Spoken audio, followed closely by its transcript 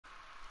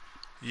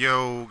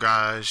Yo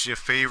guys, your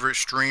favorite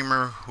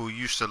streamer who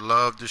used to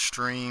love to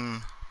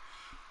stream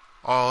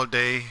all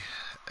day,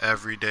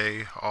 every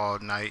day, all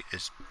night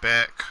is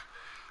back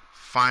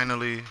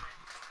finally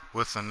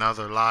with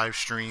another live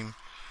stream.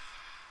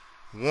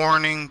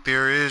 Warning,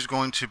 there is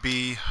going to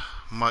be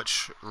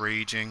much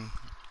raging,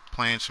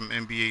 playing some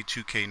NBA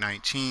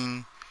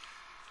 2K19.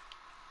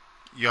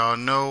 Y'all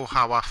know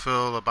how I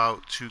feel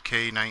about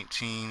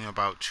 2K19,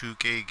 about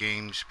 2K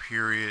games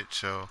period,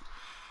 so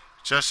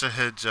just a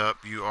heads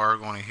up, you are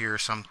going to hear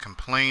some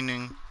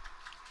complaining.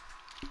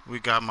 We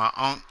got my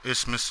uncle,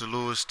 it's Mr.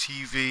 Lewis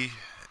TV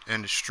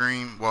in the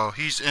stream. Well,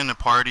 he's in the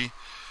party.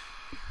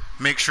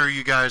 Make sure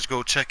you guys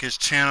go check his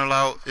channel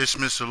out. It's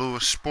Mr.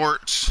 Lewis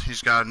Sports.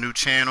 He's got a new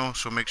channel,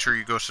 so make sure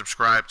you go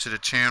subscribe to the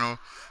channel.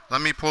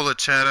 Let me pull the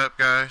chat up,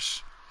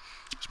 guys.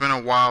 It's been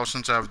a while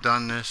since I've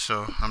done this,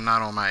 so I'm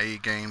not on my A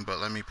game, but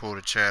let me pull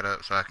the chat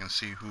up so I can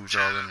see who's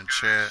all in the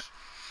chat.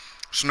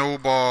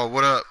 Snowball,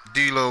 what up?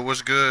 D-Lo,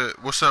 what's good?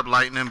 What's up,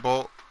 Lightning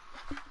Bolt?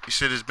 He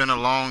said it's been a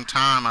long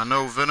time. I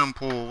know. Venom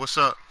Pool, what's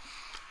up?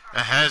 It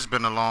has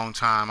been a long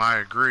time, I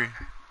agree.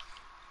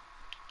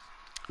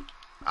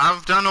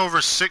 I've done over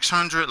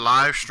 600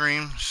 live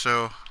streams,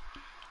 so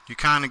you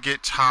kind of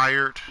get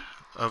tired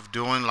of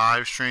doing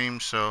live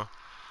streams, so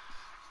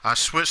I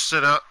switched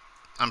it up.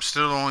 I'm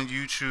still on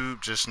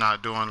YouTube, just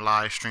not doing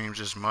live streams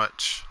as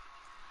much.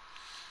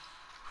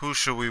 Who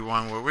should we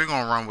run with? We're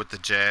going to run with the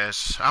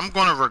Jazz. I'm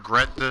going to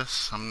regret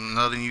this. I'm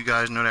letting you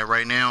guys know that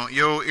right now.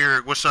 Yo,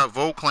 Eric, what's up?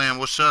 Voclam,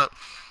 what's up?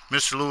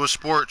 Mr. Lewis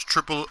Sports,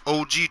 triple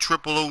OG,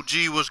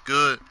 what's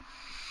good?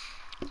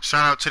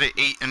 Shout out to the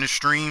 8 in the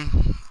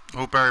stream.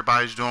 Hope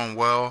everybody's doing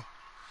well.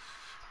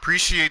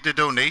 Appreciate the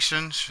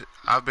donations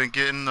I've been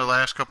getting the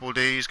last couple of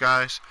days,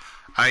 guys.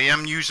 I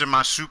am using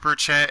my Super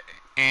Chat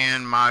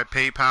and my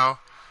PayPal.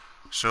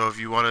 So if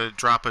you want to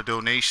drop a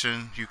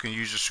donation, you can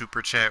use the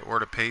Super Chat or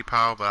the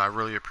PayPal, but I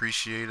really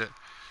appreciate it.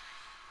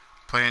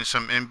 Playing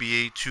some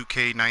NBA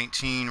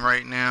 2K19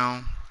 right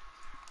now.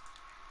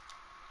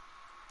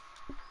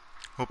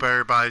 Hope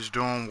everybody's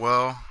doing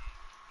well.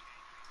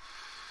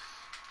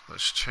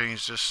 Let's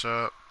change this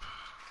up.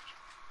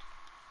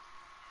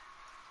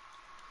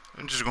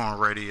 I'm just going to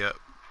ready up.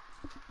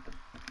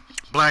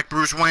 Black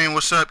Bruce Wayne,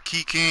 what's up?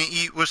 Key Can't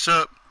Eat, what's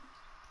up?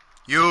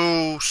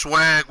 Yo,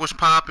 Swag, what's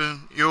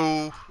poppin'?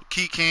 Yo,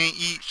 Key Can't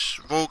Eat,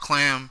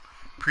 Voclam,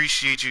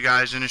 appreciate you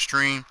guys in the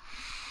stream.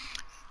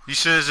 He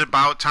says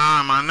about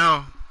time, I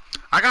know.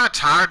 I got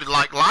tired,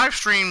 like, live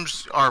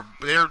streams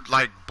they're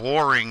like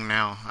boring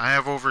now. I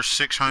have over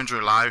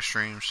 600 live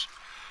streams.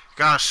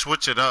 Gotta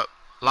switch it up.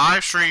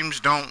 Live streams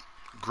don't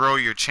grow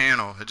your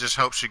channel, it just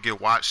helps you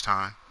get watch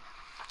time.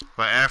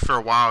 But after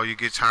a while, you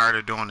get tired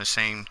of doing the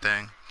same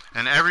thing.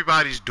 And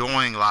everybody's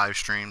doing live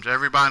streams.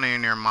 Everybody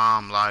and their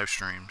mom live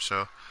streams.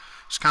 So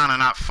it's kind of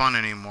not fun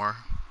anymore.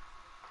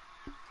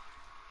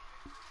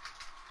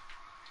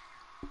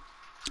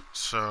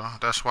 So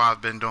that's why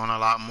I've been doing a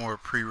lot more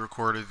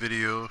pre-recorded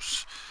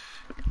videos.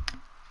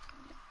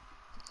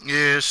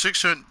 Yeah,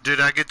 600.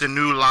 Did I get the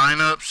new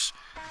lineups?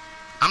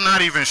 I'm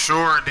not even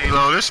sure,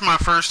 D-Lo. This is my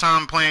first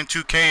time playing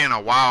 2K in a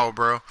while,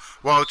 bro.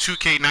 Well,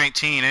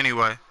 2K19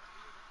 anyway.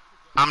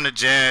 I'm the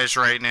Jazz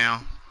right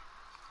now.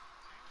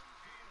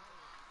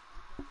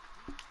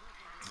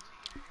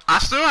 I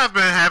still have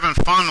been having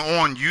fun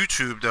on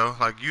YouTube though.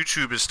 Like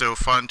YouTube is still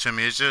fun to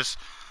me. It's just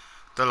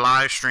the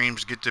live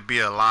streams get to be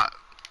a lot.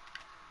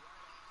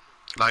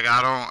 Like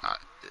I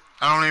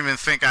don't even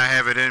think I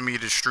have it in me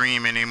to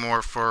stream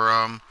anymore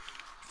for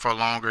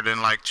longer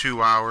than like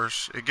 2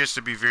 hours. It gets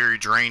to be very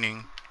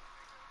draining.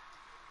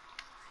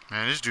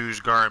 Man, this dude's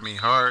guarding me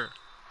hard.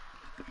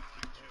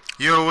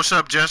 Yo, what's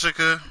up,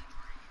 Jessica?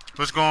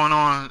 What's going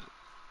on?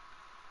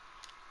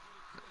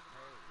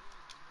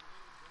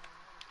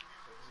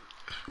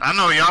 I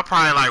know y'all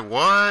probably like,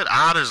 what?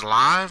 Odd is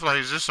live? Like,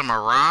 is this a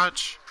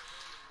mirage?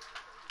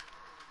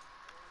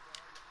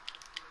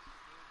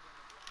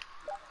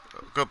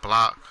 Good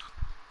block.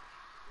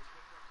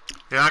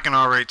 Yeah, I can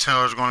already tell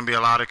there's going to be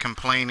a lot of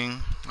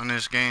complaining in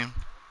this game.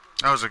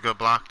 That was a good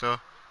block, though.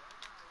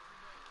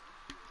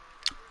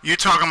 You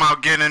talking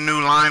about getting new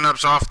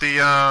lineups off the,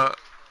 I'll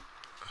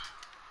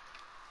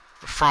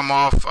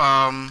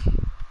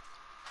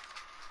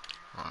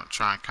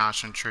try and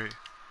concentrate.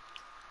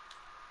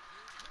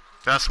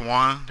 That's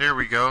one. There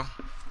we go.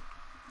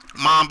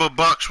 Mamba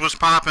Bucks, what's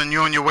poppin'? You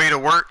on your way to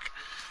work?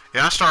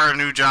 Yeah, I start a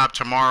new job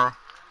tomorrow.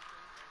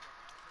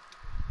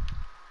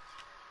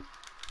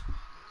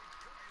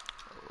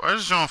 Why does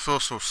this zone feel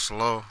so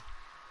slow?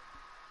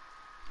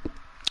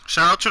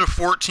 Shout out to the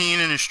 14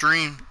 in the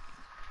stream.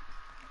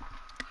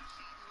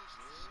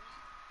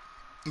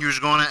 You was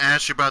going to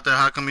ask you about that.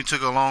 How come you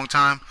took a long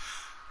time?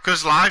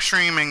 Because live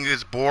streaming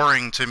is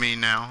boring to me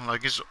now.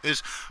 Like it's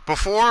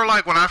before,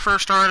 like when I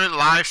first started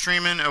live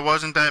streaming, it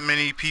wasn't that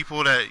many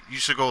people that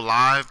used to go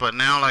live, but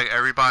now like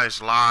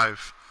everybody's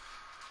live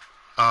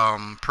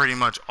pretty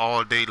much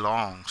all day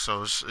long.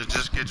 So it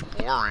just gets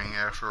boring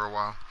after a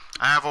while.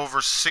 I have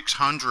over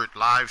 600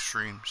 live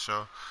streams,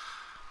 so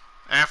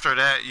after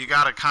that, you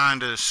gotta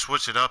kind of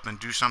switch it up and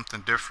do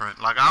something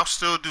different. Like, I'll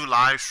still do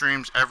live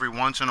streams every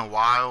once in a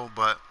while,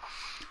 but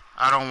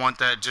I don't want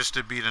that just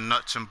to be the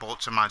nuts and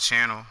bolts of my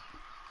channel.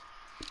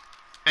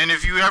 And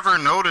if you ever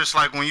notice,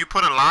 like, when you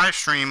put a live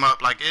stream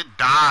up, like, it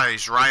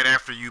dies right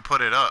after you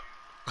put it up.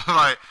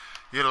 Like,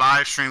 your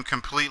live stream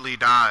completely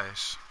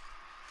dies.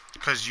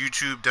 Because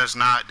YouTube does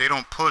not, they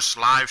don't push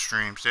live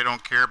streams. They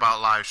don't care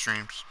about live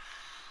streams.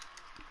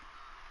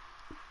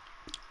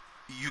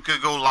 You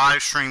could go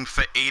live stream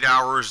for 8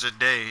 hours a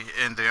day,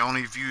 and the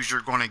only views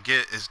you're going to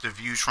get is the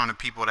views from the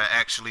people that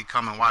actually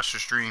come and watch the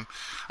stream.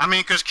 I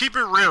mean, because keep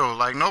it real,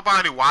 like,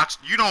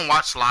 you don't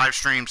watch live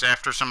streams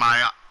after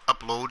somebody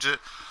uploads it,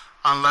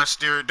 unless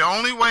the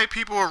only way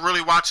people will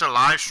really watch a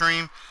live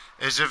stream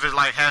is if it,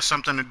 like, has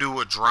something to do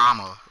with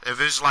drama. If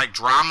it's, like,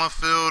 drama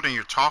filled and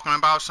you're talking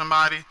about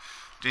somebody,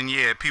 then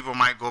yeah, people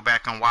might go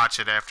back and watch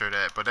it after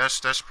that. But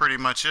that's pretty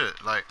much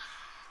it. Like,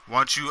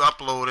 once you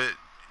upload it,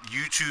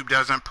 YouTube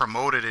doesn't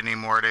promote it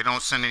anymore. They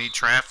don't send any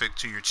traffic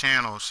to your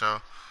channel, so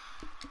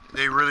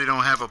they really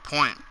don't have a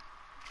point.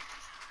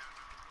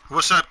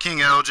 What's up, King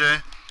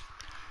LJ?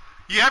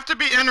 You have to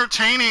be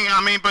entertaining.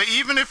 I mean, but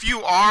even if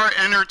you are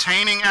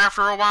entertaining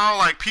after a while,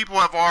 like, people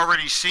have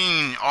already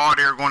seen all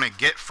they're going to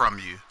get from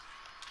you.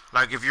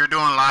 Like, if you're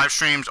doing live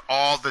streams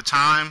all the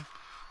time,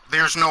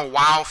 there's no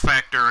wow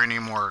factor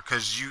anymore,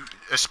 because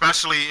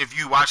especially if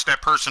you watch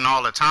that person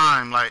all the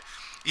time, like,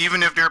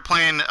 even if they're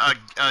playing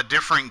a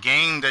different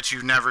game that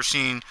you've never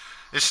seen,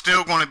 it's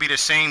still going to be the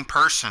same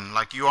person.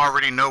 Like, you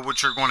already know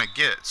what you're going to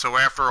get. So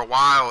after a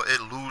while,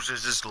 it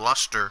loses its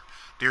luster.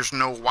 There's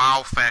no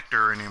wow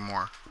factor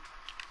anymore.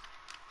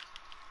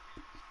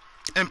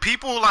 And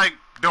people, like,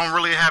 don't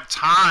really have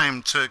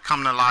time to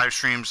come to live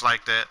streams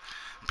like that.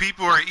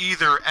 People are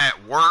either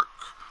at work,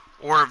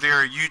 or if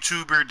they're a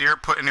YouTuber, they're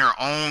putting their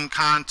own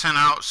content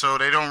out, so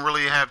they don't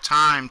really have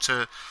time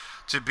to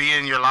be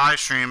in your live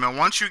stream. And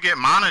once you get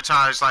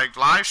monetized, like,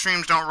 live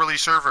streams don't really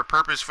serve a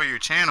purpose for your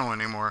channel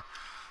anymore.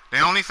 The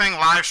only thing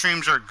live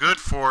streams are good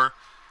for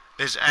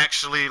is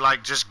actually,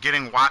 like, just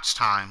getting watch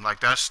time. Like,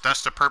 that's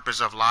the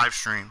purpose of live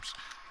streams.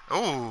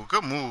 Oh,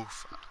 good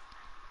move.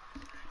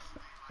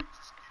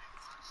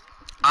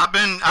 I've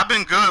been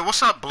good.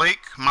 What's up,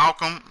 Blake?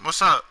 Malcolm?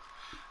 What's up?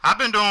 I've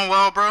been doing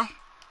well, bro.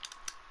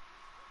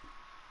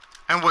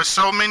 And with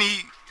so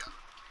many,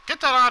 get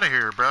that out of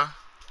here, bro.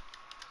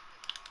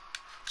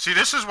 See,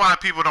 this is why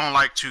people don't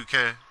like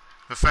 2K.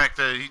 The fact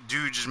that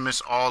dude just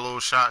missed all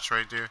those shots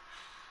right there.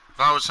 If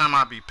I was him,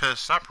 I'd be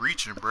pissed. Stop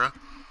reaching, bro.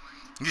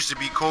 Used to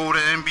be cold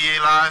at NBA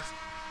Live.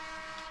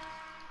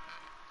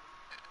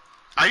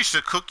 I used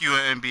to cook you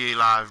at NBA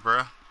Live,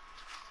 bro.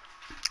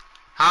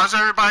 How's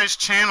everybody's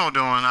channel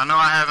doing? I know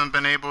I haven't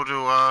been able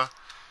to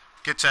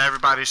get to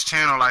everybody's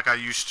channel like I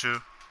used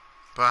to.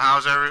 But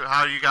how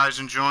are you guys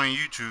enjoying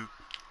YouTube?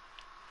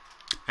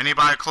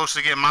 Anybody close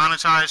to getting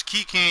monetized?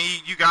 Key can't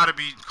eat. You gotta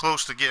be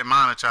close to getting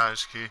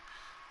monetized, Key.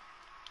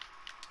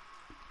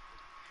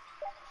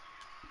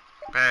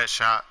 Bad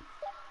shot.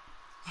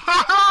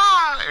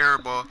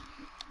 Airball.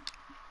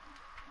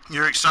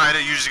 You're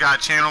excited? You just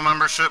got channel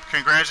membership?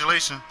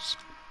 Congratulations.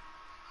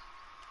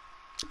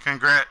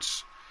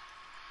 Congrats.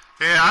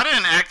 Yeah, I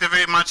didn't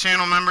activate my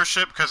channel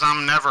membership because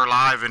I'm never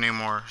live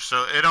anymore.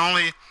 So it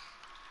only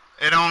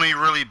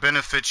really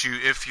benefits you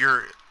if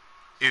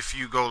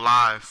you go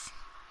live.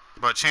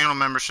 But channel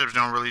memberships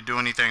don't really do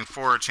anything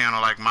for a channel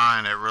like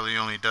mine that really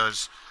only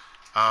does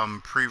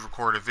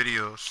pre-recorded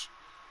videos.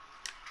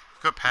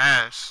 Good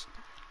pass.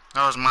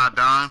 That was my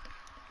dime.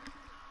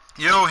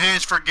 Yo,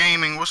 Hands for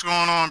Gaming, what's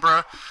going on,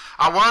 bro?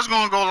 I was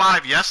going to go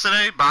live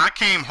yesterday, but I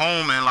came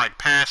home and, like,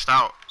 passed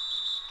out.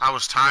 I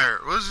was tired.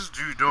 What is this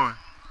dude doing?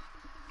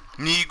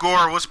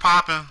 Nigor, what's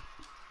poppin'?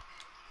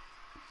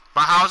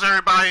 But how's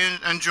everybody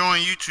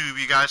enjoying YouTube?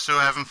 You guys still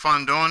having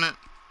fun doing it?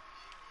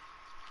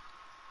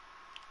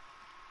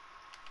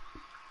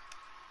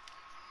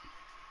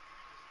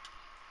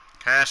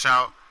 Cash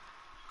out.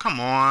 Come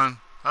on.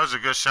 That was a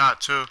good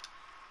shot, too.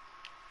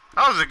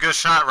 That was a good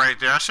shot right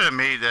there. I should have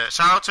made that.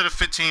 Shout out to the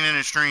 15 in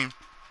the stream.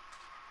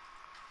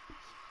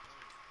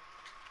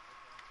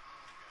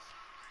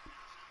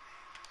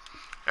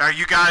 Are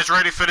you guys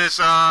ready for this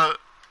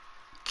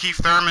Keith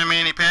Thurman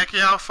Manny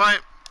Pacquiao fight?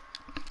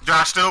 Do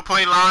I still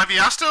play live?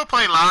 Yeah, I still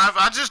play live.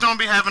 I just don't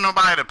be having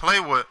nobody to play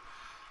with.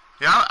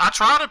 Yeah, I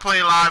try to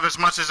play live as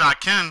much as I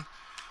can,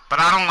 but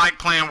I don't like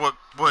playing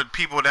with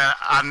people that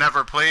I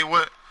never played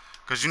with,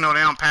 because, you know, they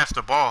don't pass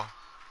the ball.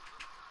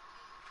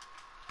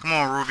 Come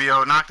on,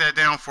 Rubio. Knock that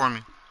down for me.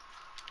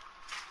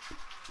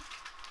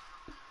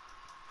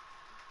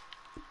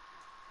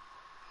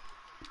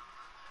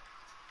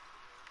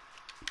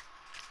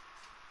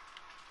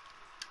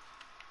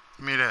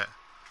 Give me that.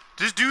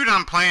 This dude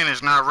I'm playing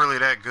is not really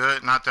that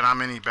good. Not that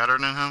I'm any better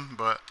than him,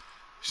 but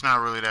he's not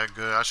really that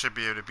good. I should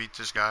be able to beat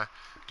this guy.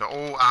 The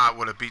old odd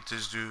would have beat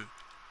this dude.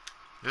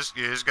 This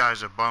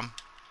guy's a bum.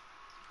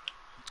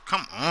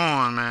 Come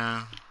on,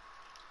 man.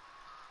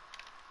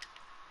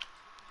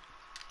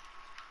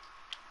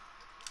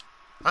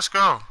 Let's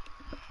go.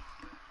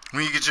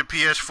 When you get your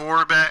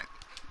PS4 back.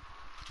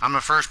 I'm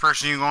the first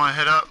person you gonna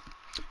hit up.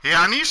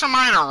 Yeah, I need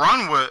somebody to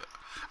run with.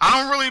 I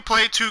don't really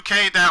play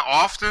 2K that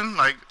often.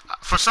 Like,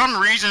 for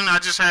some reason, I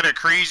just had a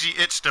crazy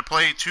itch to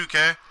play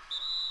 2K.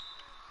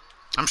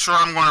 I'm sure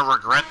I'm gonna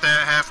regret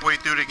that halfway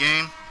through the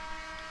game.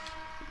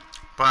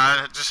 But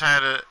I just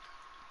had a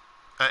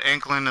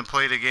inkling to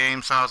play the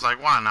game, so I was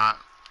like, why not?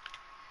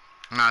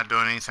 I'm not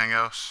doing anything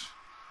else.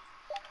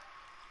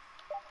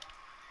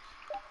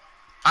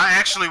 I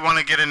actually want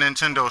to get a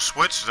Nintendo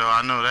Switch, though.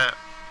 I know that.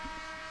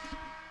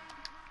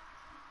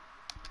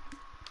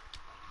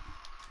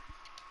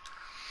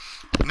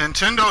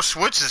 Nintendo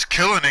Switch is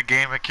killing the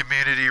gaming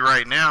community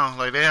right now.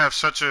 Like, they have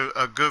such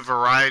a good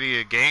variety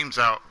of games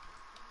out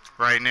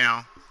right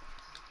now.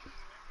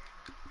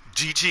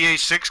 GTA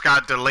 6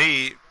 got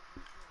delayed.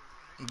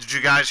 Did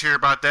you guys hear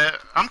about that?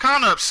 I'm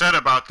kind of upset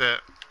about that.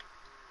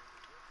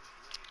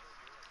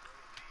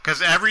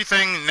 Because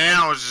everything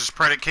now is just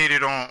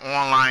predicated on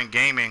online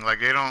gaming. Like,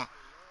 they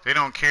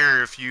don't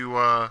care if you,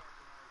 and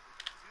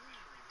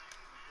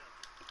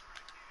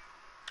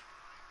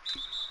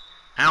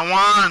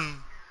one.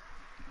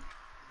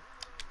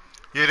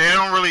 Yeah, they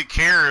don't really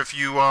care if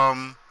you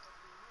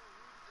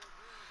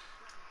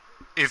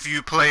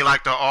play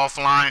like the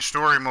offline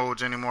story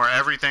modes anymore.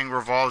 Everything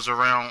revolves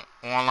around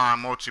online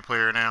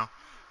multiplayer now,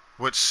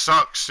 which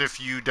sucks if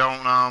you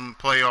don't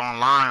play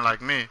online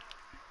like me.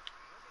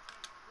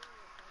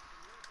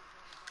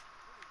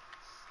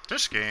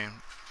 This game,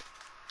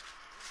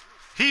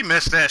 he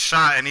missed that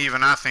shot, and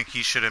even I think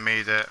he should have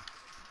made that.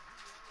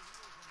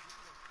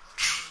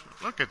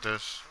 Look at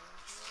this.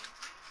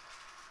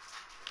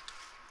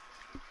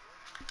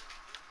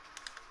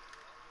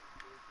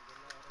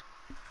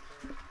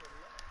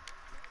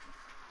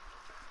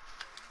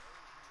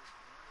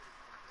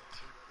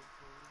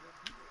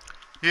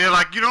 Yeah,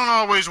 like, you don't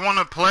always want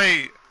to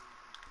play. You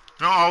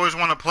don't always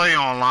want to play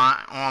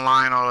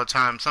online all the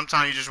time.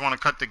 Sometimes you just want to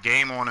cut the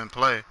game on and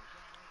play.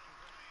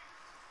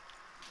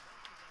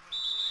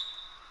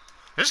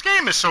 This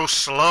game is so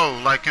slow,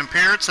 like,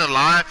 compared to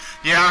live.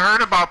 Yeah, I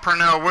heard about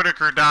Pernell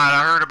Whitaker died.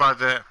 I heard about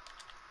that.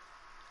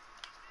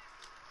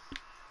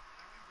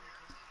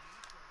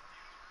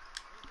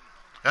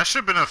 That should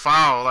have been a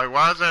foul. Like,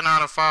 why is that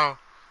not a foul?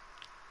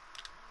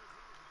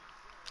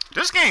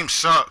 This game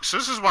sucks.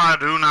 This is why I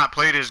do not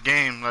play this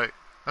game. Like,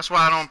 that's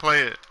why I don't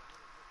play it.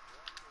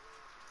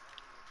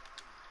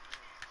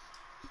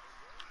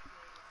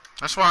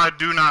 That's why I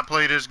do not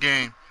play this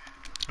game.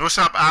 What's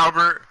up,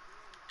 Albert?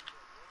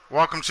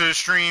 Welcome to the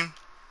stream.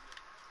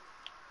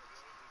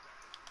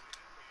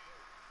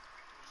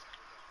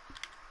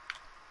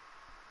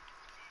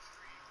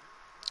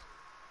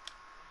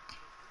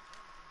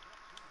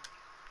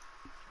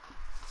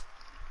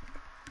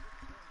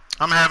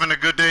 I'm having a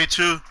good day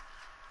too.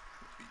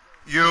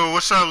 Yo,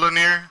 what's up,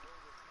 Lanier?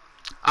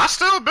 I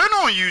still been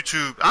on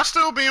YouTube. I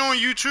still be on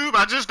YouTube.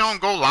 I just don't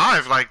go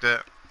live like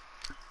that.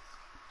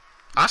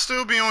 I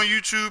still be on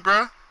YouTube,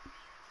 bruh.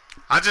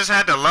 I just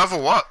had to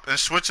level up and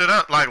switch it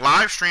up. Like,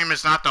 live stream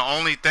is not the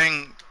only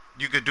thing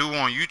you could do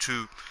on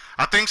YouTube.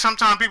 I think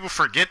sometimes people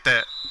forget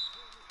that.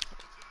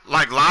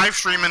 Like, live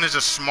streaming is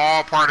a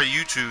small part of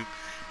YouTube.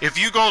 If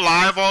you go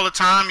live all the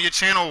time, your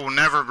channel will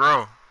never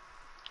grow.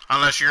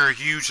 Unless you're a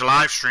huge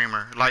live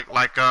streamer.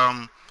 Like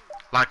a,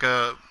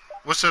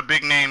 what's a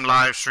big name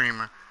live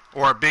streamer?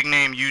 Or a big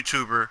name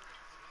YouTuber?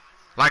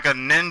 Like a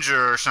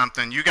ninja or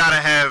something. You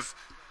gotta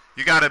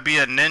be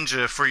a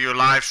ninja for your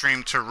live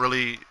stream to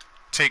really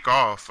take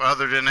off.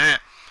 Other than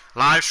that,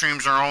 live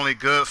streams are only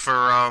good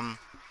for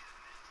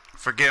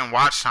getting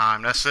watch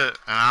time. That's it.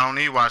 And I don't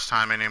need watch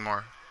time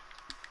anymore.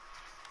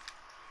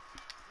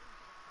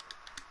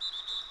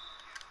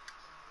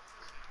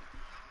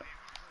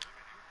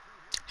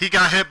 He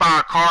got hit by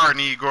a car,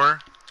 Igor.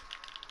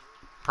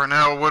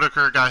 Pernell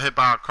Whitaker got hit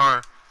by a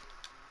car.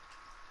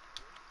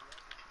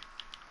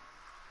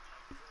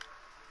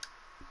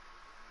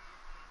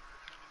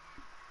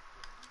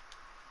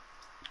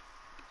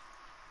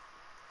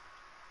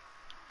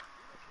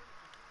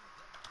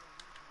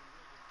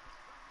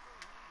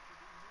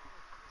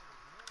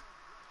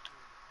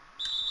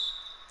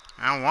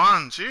 And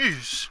one,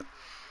 jeez.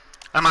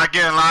 Am I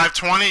getting live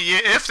 20?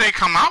 Yeah, if they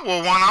come out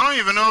with one. I don't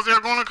even know if they're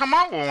going to come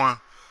out with one.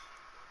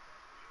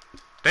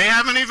 They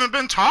haven't even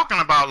been talking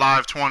about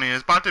live 20.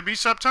 It's about to be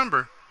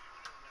September.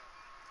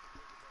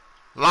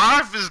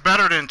 Live is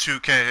better than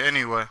 2K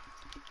anyway.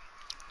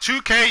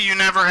 2K, you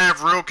never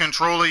have real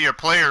control of your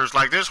players.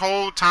 Like, this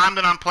whole time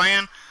that I'm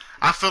playing,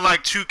 I feel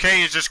like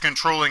 2K is just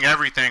controlling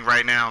everything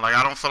right now. Like,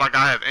 I don't feel like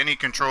I have any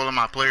control of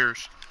my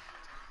players.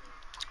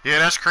 Yeah,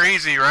 that's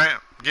crazy, right?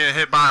 Get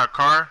hit by a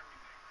car.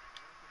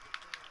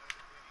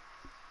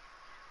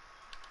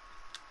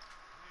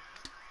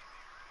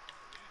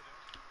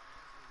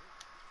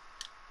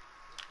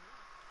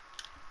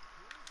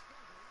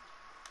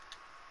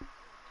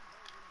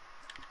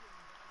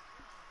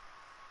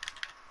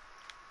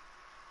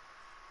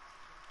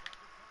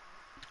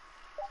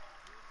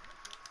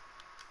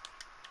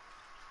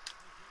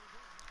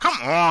 Come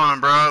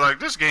on, bro. Like,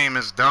 this game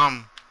is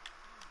dumb.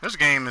 This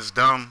game is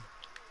dumb.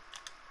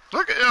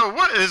 Look at, yo,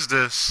 what is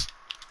this?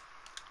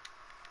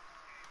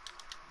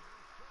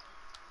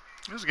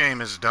 This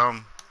game is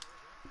dumb.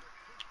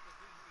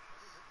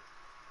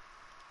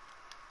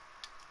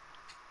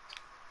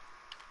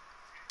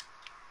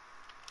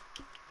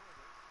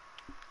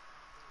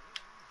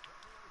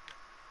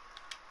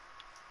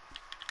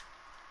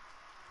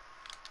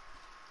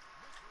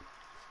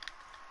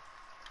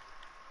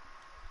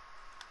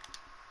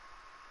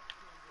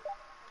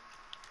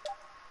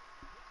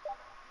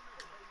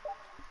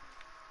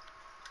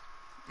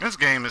 This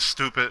game is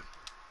stupid.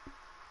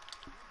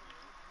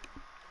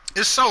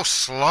 It's so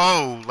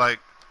slow. Like,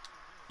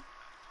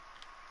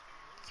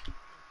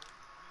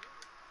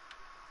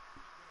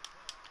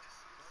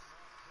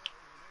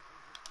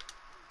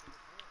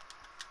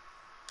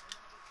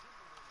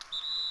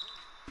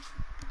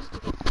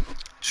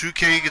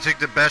 2K, you can take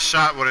the best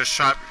shot with a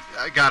shot.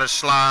 I gotta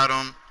slide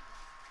him.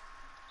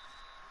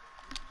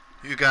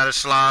 You gotta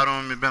slide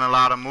him. There's been a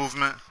lot of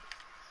movement.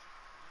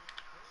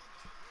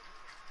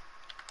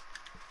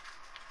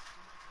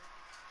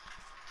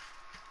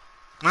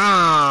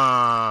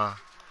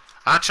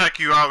 I'll check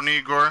you out,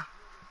 Negor.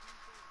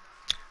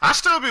 I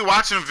still be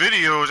watching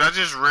videos. I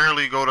just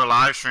rarely go to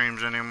live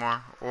streams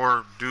anymore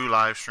or do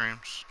live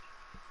streams.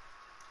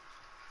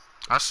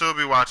 I still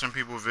be watching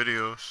people's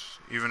videos,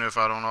 even if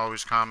I don't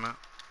always comment.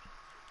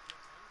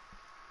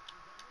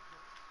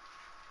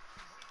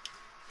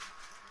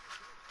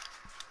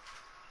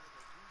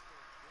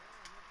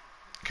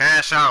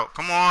 Cash out.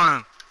 Come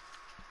on.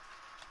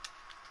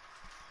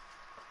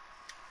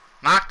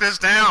 Knock this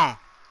down.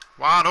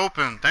 Wide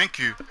open. Thank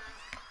you.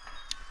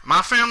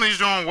 My family's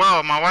doing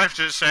well. My wife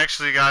just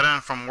actually got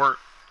in from work.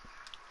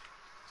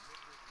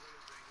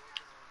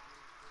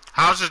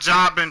 How's the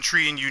job been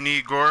treating you,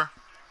 Negor?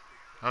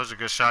 That was a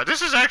good shot.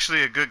 This is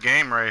actually a good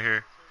game right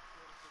here.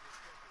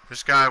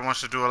 This guy wants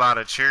to do a lot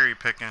of cherry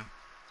picking.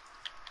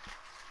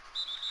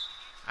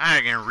 I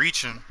ain't getting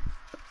reaching.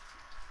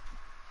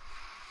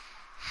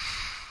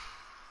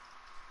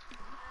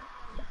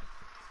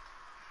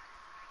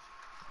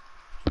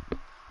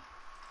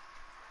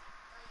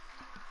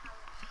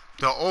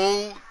 The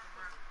old,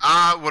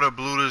 I would have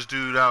blew this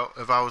dude out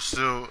if I was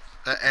still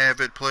an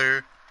avid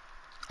player.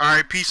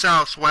 Alright, peace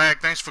out, Swag.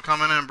 Thanks for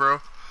coming in, bro.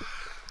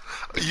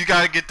 You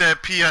gotta get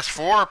that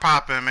PS4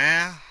 popping,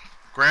 man.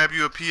 Grab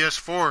you a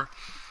PS4.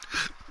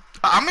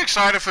 I'm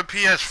excited for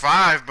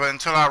PS5, but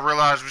until I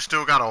realize we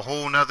still got a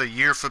whole nother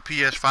year for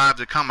PS5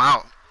 to come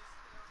out.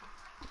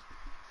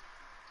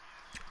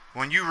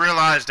 When you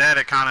realize that,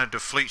 it kind of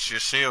deflates your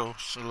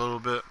sales a little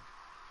bit.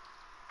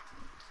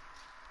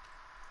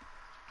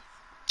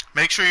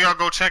 Make sure y'all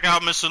go check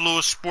out Mr.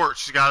 Lewis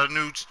Sports. He's got a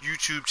new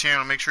YouTube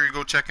channel. Make sure you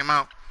go check him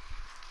out.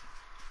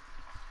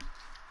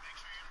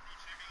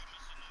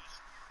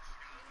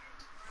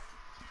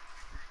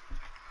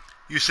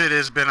 You said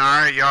it's been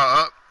alright,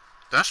 y'all up.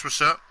 That's what's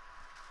up.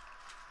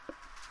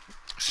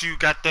 So you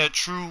got that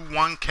true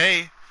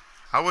 1K.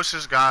 I wish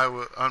this guy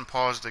would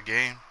unpause the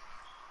game.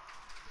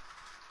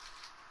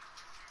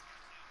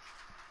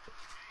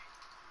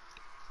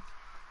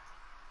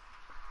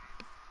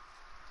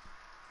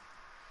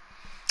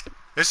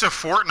 It's a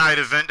Fortnite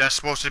event that's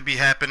supposed to be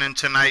happening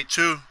tonight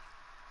too.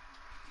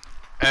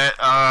 At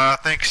I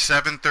think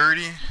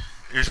 7:30.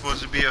 There's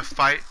supposed to be a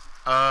fight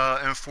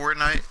in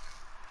Fortnite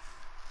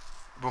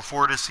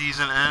before the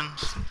season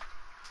ends.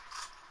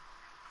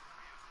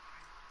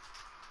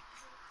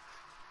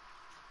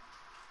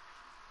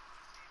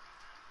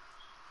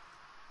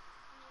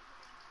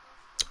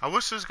 I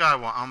wish this guy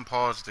would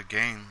unpause the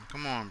game.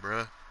 Come on,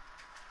 bruh.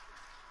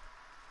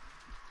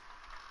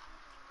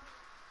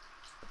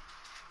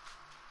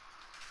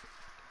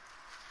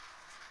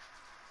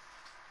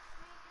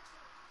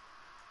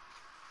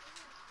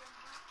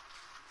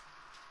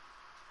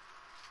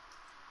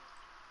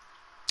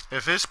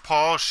 If his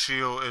pause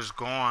shield is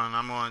gone,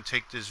 I'm going to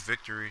take this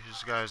victory.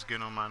 This guy's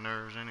getting on my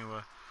nerves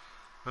anyway.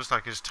 Looks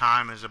like his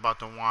time is about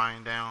to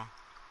wind down.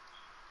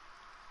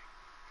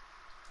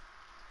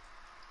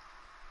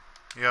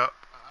 Yep,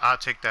 I'll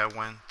take that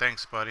win.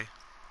 Thanks, buddy.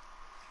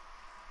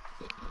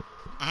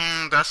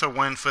 That's a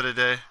win for the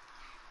day.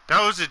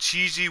 That was a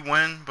cheesy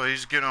win, but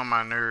he's getting on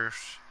my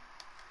nerves.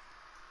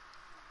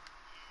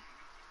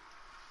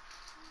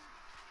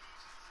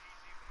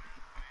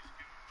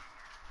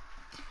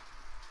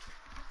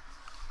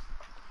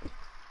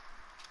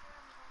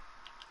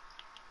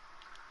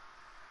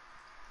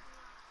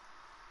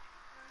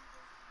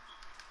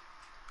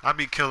 I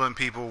be killing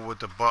people with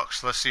the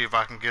Bucks. Let's see if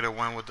I can get a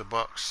win with the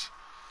Bucks.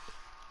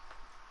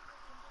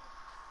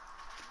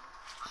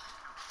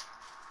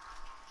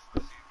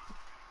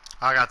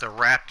 I got the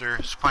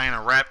Raptors playing a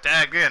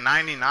Raptor. They had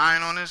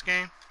 99 on this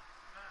game.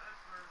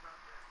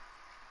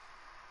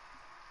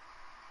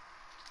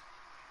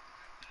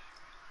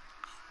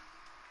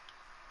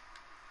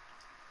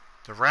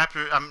 The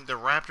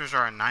Raptors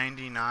are a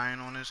 99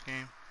 on this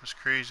game. That's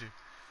crazy.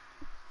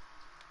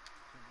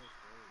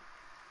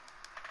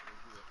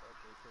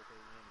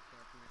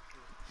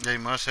 They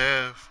must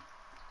have.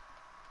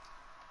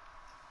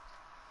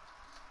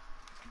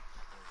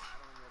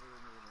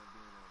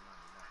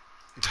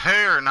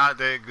 They are not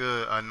that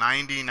good. A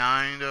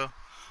 99 though.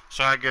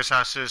 So I guess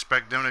I should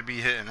expect them to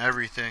be hitting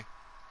everything.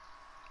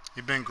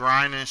 You've been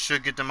grinding,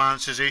 should get the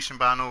monetization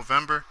by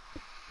November.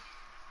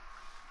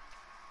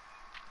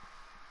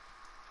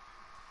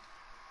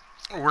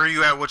 Where are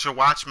you at with your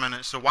watch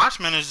minutes? The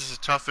watch minutes is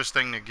the toughest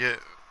thing to get.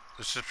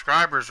 The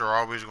subscribers are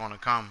always going to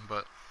come,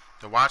 but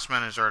the watch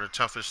minutes are the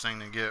toughest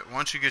thing to get.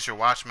 Once you get your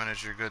watch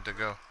minutes, you're good to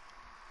go.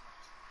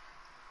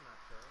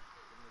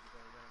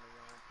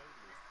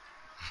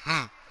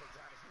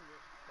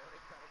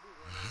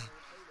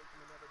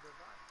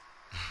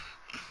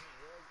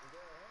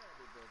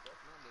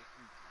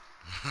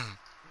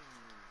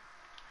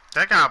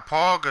 They got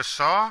Paul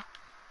Gasol.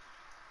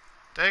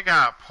 They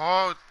got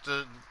Paul.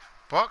 The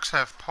Bucks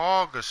have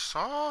Paul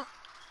Gasol.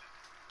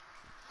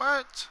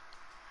 What?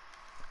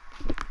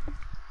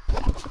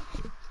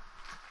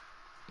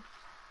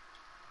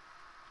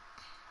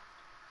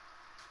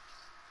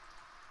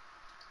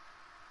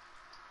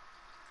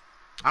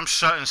 I'm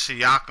shutting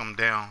Siakam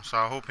down, so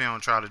I hope he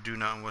don't try to do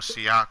nothing with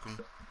Siakam.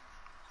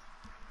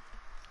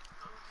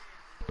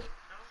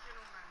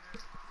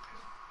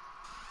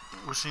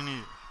 What's he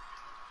need?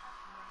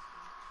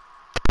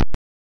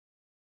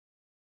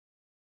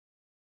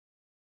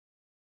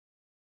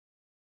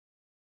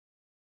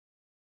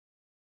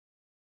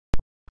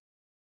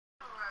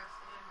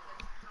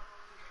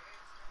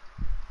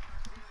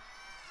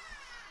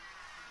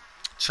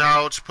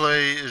 Child's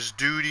play is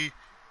duty.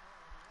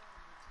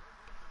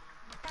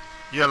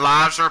 Your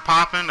lives are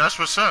popping. That's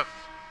what's up.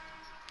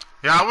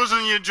 Yeah, I was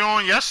in your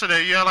joint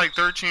yesterday. You had like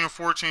 13 or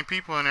 14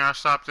 people in there. I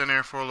stopped in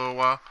there for a little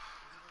while.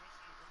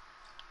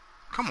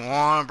 Come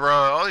on, bro.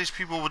 All these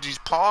people with these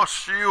paw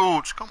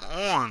shields. Come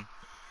on.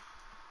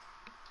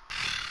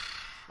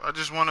 I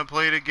just want to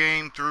play the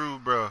game through,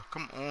 bro.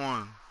 Come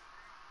on.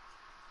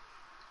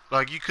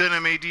 Like, you couldn't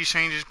have made these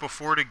changes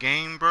before the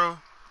game, bro?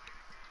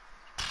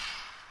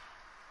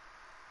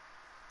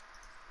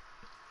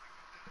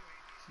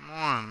 Come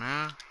on,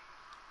 man.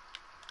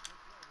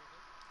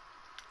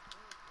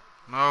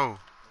 No.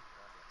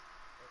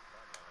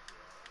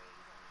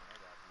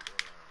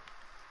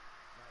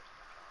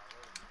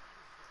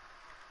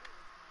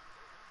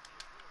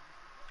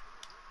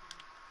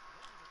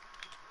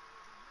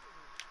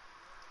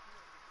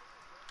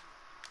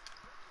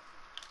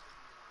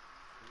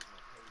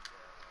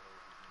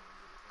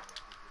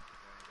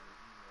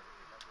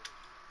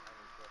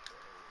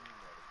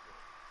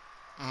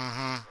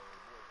 Mm-hmm.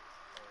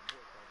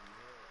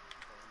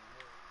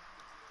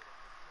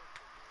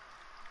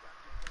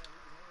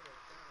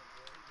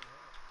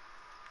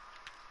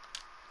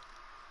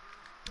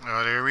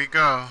 Oh, there we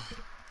go.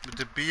 With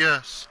the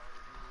BS.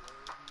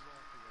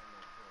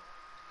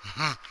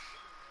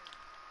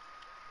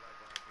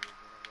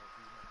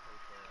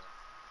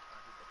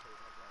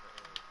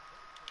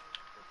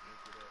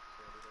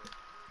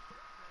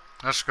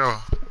 Let's go.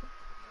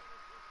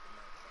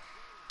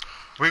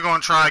 We're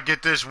going to try to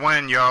get this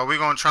win, y'all. We're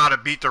going to try to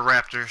beat the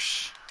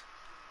Raptors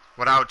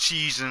without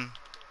cheesing.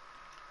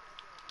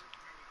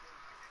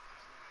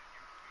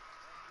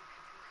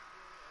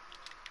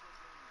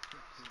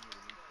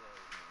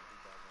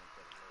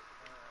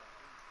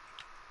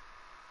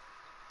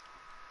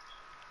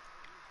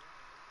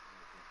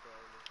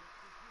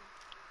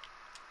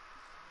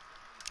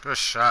 Good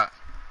shot.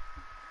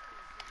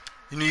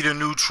 You need a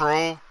new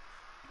troll?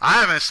 I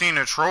haven't seen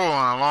a troll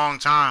in a long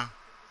time.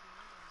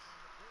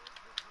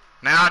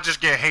 Now I just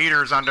get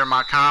haters under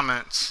my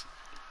comments.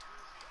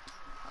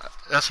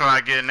 That's what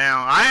I get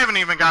now. I haven't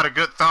even got a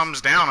good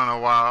thumbs down in a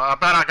while. I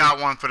bet I got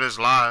one for this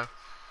live.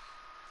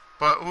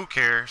 But who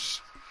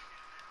cares?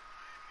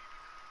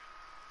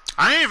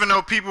 I didn't even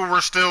know people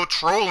were still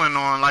trolling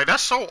on. Like,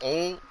 that's so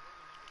old.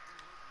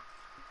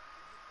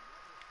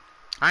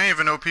 I didn't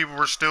even know people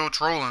were still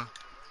trolling.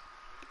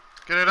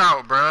 Get it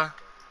out, bruh.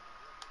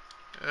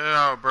 Get it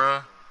out,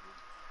 bruh.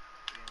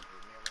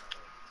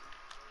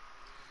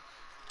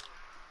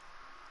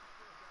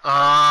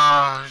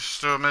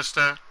 Still missed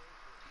that.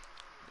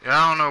 Yeah,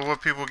 I don't know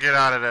what people get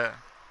out of that.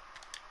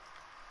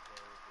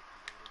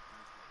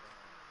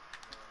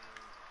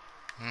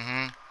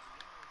 Mm-hmm.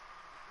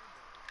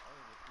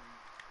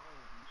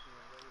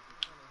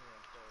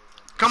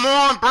 Come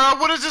on, bro.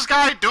 What is this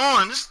guy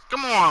doing?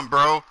 Come on,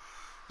 bro.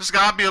 This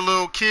gotta be a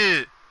little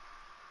kid.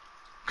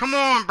 Come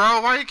on, bro.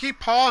 Why you keep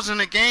pausing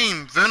the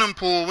game? Venom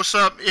Pool, what's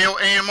up?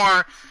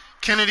 AMR,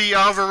 Kennedy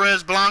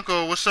Alvarez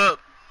Blanco, what's up?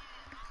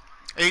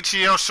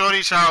 ATL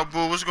Shorty Child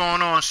Boo, what's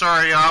going on?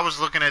 Sorry, I was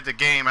looking at the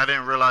game. I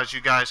didn't realize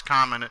you guys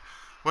commented.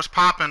 What's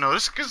popping though?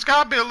 This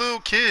gotta be a little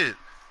kid.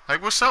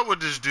 Like, what's up with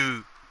this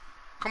dude?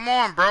 Come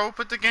on, bro.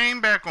 Put the game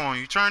back on.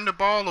 You turned the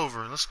ball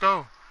over. Let's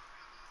go.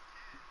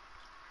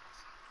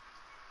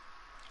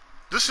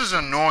 This is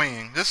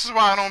annoying. This is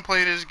why I don't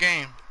play this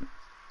game.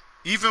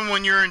 Even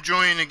when you're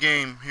enjoying the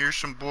game, here's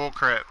some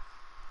bullcrap.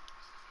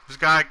 This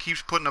guy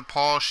keeps putting a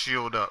paw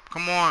shield up.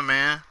 Come on,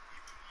 man.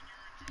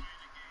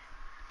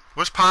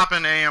 What's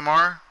poppin',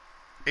 AMR?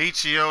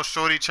 ATL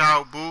Shorty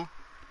Child Boo.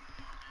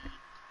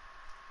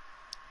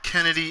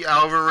 Kennedy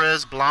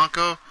Alvarez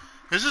Blanco.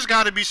 This has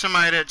got to be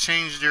somebody that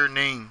changed their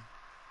name.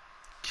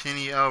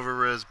 Kenny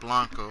Alvarez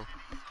Blanco.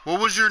 What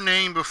was your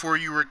name before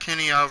you were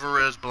Kenny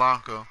Alvarez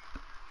Blanco?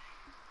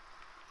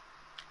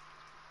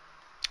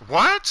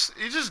 What?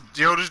 He just,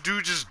 yo, this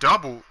dude just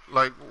doubled.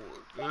 Like,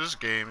 this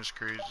game is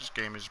crazy. This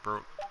game is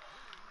broke.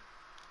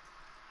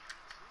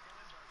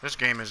 This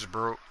game is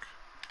broke.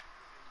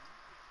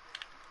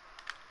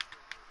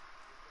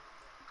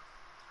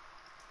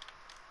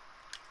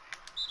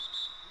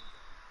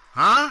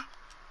 Huh?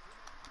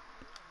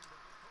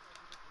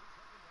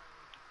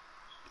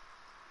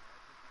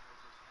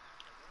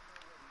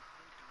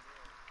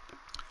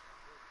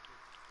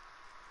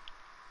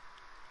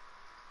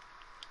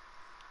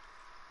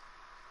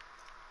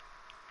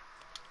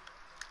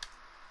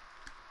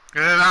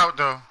 Get it out,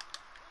 though.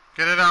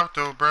 Get it out,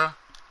 though, bruh.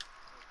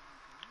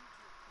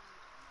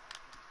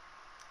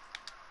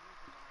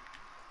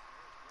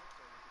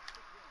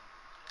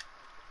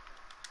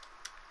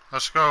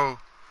 Let's go.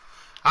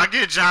 I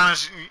get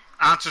Giannis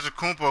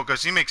Antetokounmpo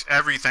because he makes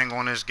everything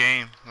on this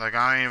game. Like,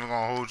 I ain't even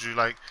going to hold you.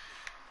 Like,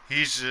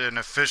 he's an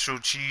official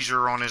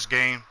cheeser on this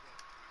game.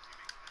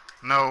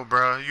 No,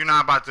 bruh. You're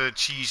not about to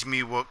cheese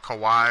me with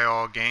Kawhi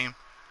all game.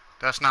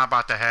 That's not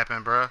about to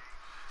happen, bruh.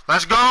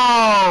 Let's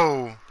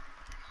go!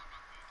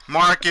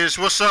 Marcus,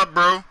 what's up,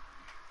 bro?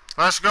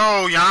 Let's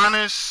go,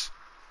 Giannis.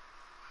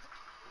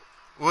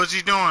 What's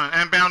he doing?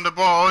 Inbound the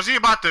ball. Is he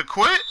about to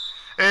quit?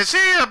 Is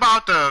he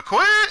about to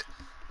quit?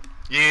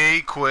 Yeah,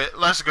 he quit.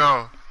 Let's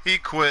go. He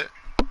quit.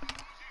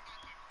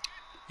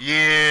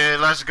 Yeah,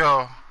 let's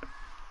go.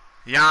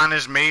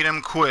 Giannis made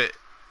him quit.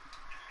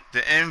 The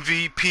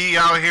MVP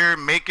out here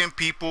making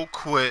people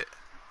quit.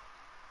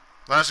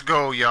 Let's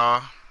go,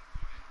 y'all.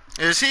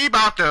 Is he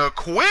about to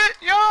quit,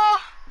 y'all?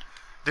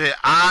 Did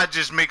I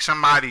just make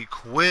somebody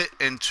quit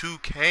in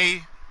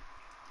 2K?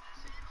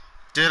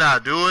 Did I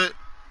do it?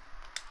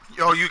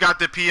 Yo, you got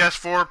the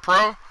PS4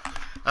 Pro?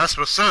 That's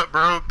what's up,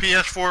 bro.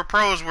 PS4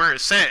 Pro is where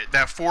it's at.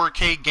 That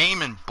 4K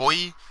gaming,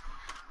 boy.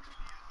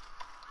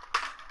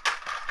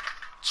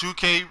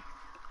 2K.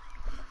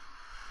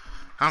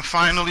 I'm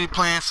finally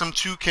playing some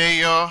 2K,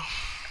 y'all.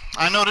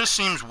 I know this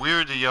seems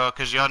weird to y'all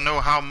because y'all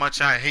know how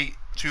much I hate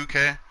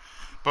 2K.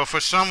 But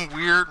for some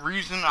weird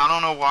reason, I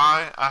don't know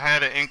why, I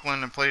had an inkling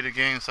to play the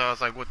game, so I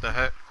was like, what the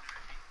heck?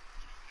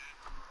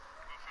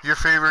 Your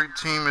favorite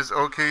team is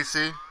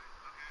OKC?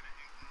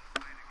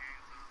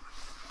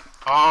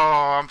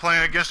 Oh, I'm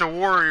playing against the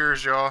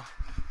Warriors, y'all.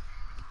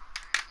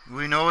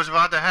 We know what's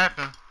about to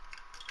happen.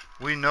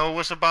 We know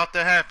what's about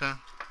to happen.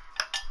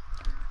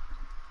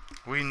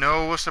 We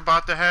know what's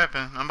about to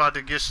happen. I'm about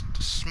to get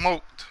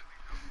smoked.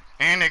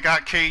 And they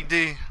got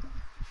KD.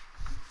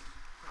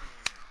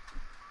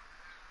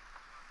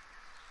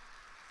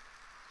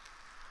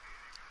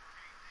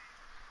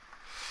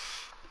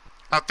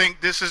 I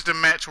think this is the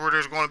match where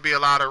there's going to be a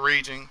lot of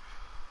raging.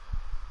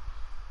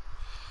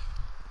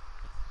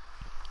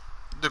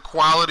 The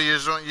quality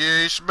is on.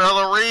 Yeah, you smell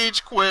a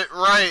rage quit.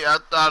 Right.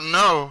 I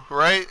know.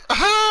 Right.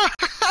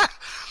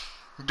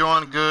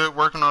 Doing good.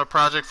 Working on a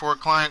project for a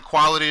client.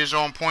 Quality is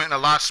on point and a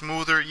lot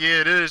smoother.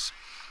 Yeah, it is.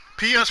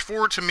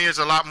 PS4 to me is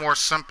a lot more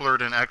simpler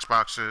than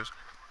Xbox is.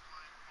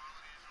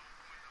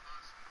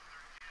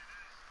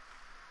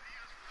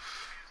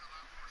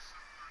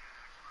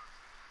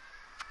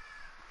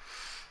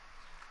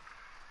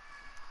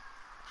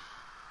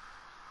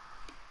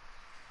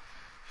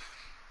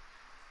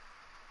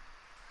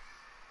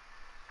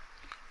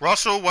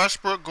 Russell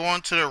Westbrook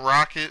going to the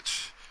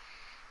Rockets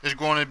is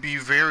going to be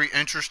very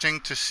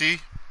interesting to see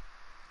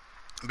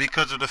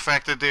because of the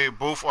fact that they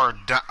both are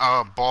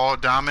ball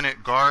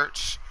dominant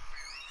guards.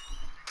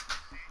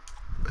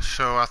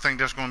 So I think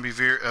that's going to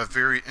be a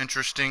very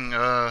interesting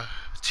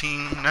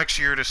team next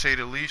year, to say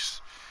the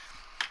least.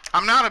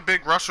 I'm not a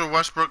big Russell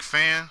Westbrook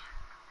fan.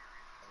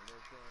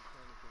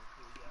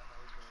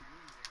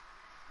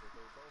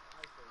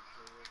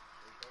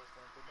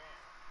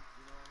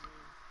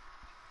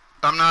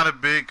 I'm not a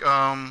big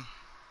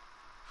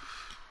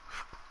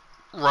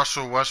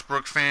Russell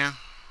Westbrook fan.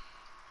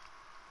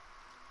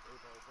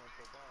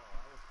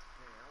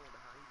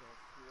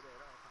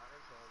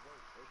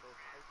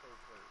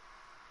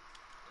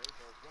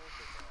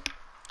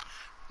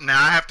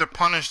 Now I have to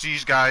punish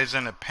these guys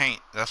in the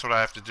paint. That's what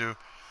I have to do.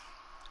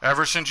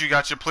 Ever since you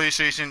got your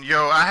PlayStation,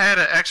 yo, I had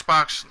an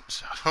Xbox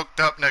hooked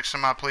up next to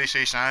my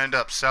PlayStation. I ended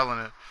up selling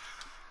it.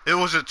 It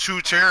was a 2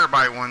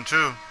 terabyte one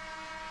too.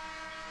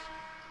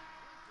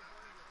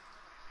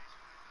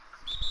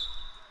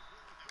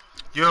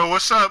 Yo,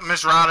 what's up,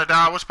 Miss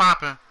Rodada? What's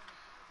poppin'?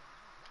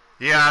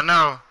 Yeah, I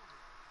know.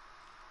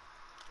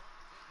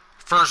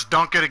 First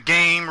dunk of the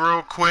game,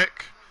 real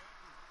quick.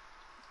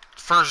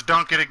 First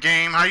dunk of the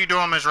game. How you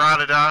doing, Miss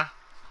Rodada?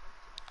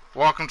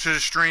 Welcome to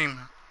the stream.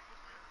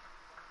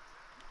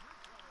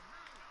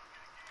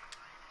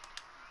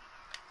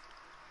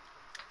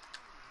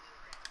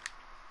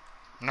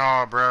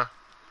 Nah, bruh.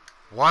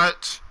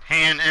 What?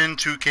 Hand in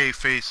 2K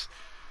face.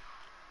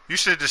 You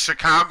said the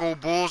Chicago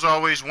Bulls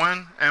always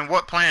win? And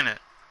what planet?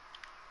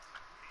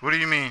 What do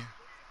you mean?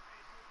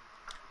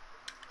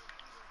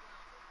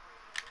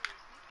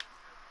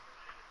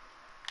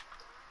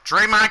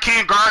 Draymond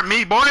can't guard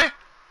me, boy.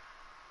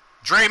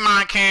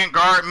 Draymond can't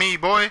guard me,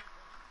 boy.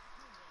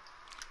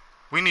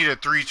 We need a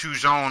 3-2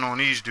 zone on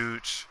these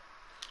dudes.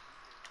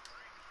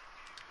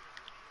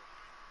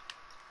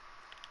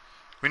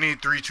 We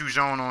need 3-2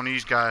 zone on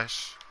these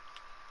guys.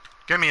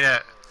 Give me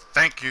that.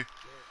 Thank you.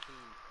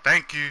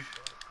 Thank you.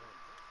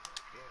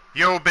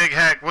 Yo, Big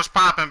Hack. What's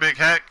poppin', Big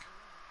Hack?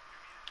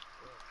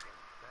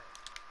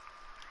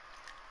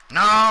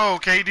 No,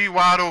 KD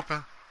wide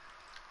open.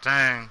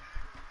 Dang.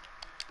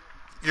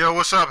 Yo,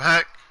 what's up,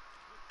 Hack?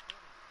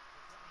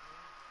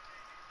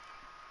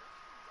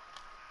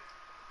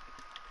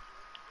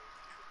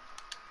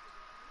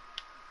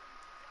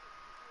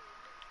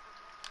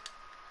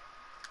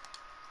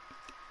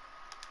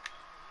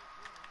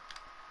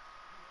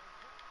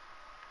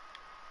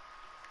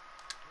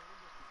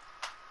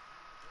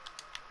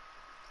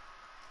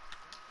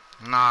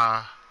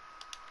 Nah.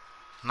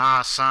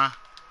 Nah, son.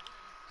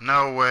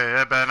 No way.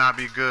 That better not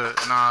be good.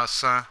 Nah,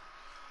 son.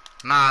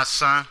 Nah,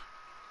 son.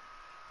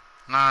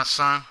 Nah,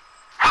 son.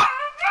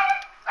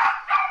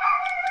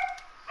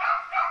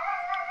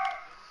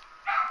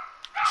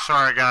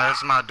 Sorry, guys. This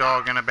is my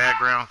dog in the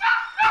background.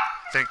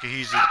 Thinking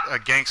he's a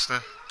gangster.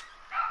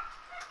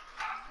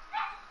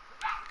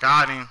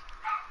 Got him.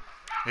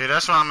 Yeah,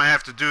 that's what I'm going to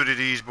have to do to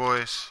these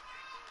boys.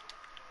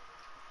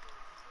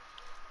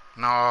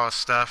 No,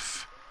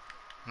 Steph.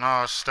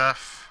 No,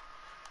 Steph.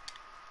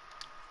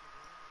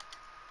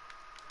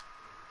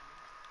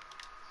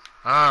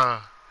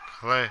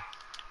 Clay.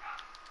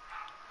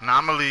 Nah,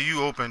 I'm going to leave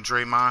you open,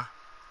 Draymond.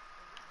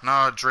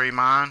 No,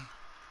 Draymond.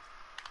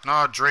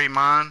 No,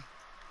 Draymond.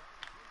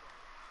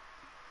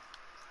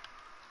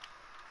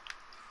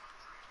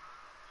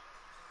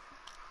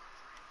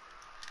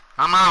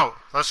 I'm out.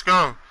 Let's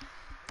go.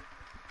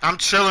 I'm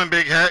chilling,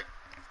 Big Heck.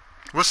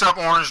 What's up,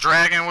 Orange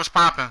Dragon? What's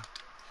poppin'?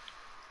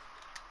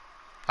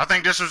 I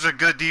think this was a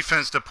good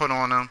defense to put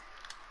on them.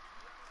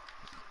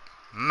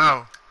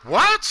 No.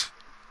 What?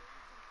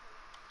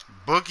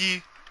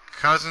 Boogie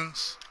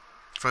Cousins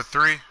for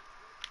 3.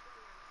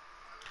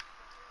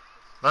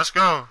 Let's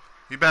go.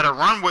 You better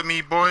run with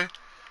me, boy.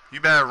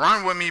 You better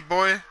run with me,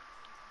 boy.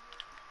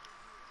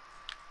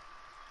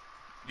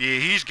 Yeah,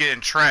 he's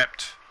getting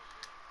trapped.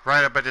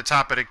 Right up at the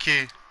top of the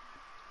key.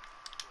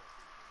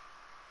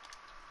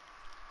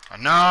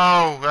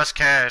 No, that's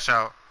cash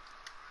out.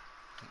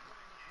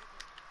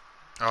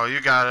 Oh,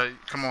 you gotta,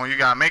 come on, you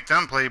gotta make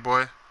them play,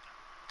 boy.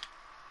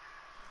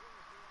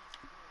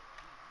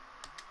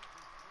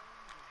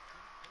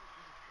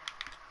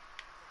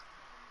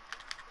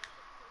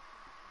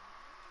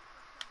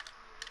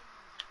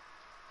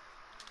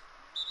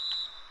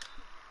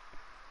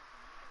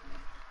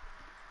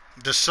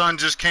 The sun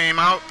just came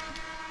out.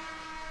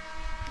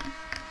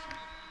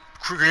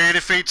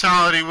 Creative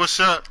Fatality, what's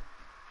up?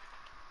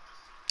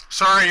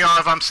 Sorry, y'all,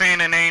 if I'm saying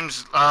the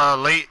names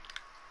late.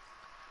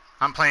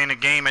 I'm playing the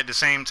game at the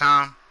same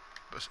time.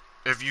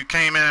 If you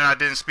came in and I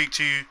didn't speak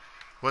to you,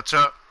 what's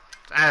up?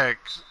 Hey,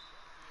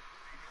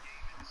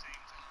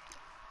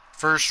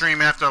 first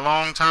stream after a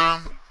long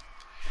time.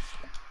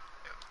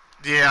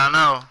 Yeah, I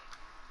know.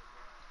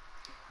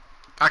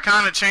 I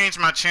kind of changed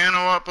my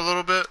channel up a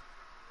little bit.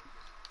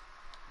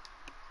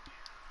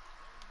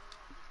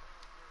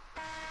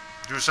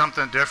 Do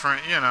something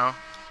different, you know.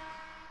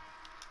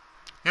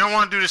 You don't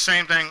want to do the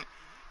same thing.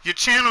 Your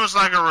channel is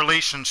like a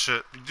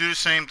relationship. You do the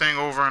same thing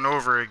over and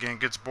over again. It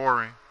gets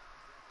boring.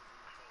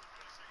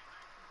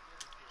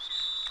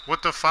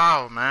 What the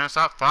foul, man?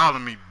 Stop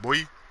fouling me,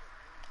 boy.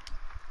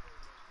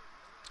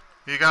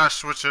 You gotta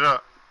switch it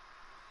up.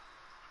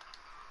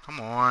 Come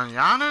on,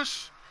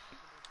 Giannis.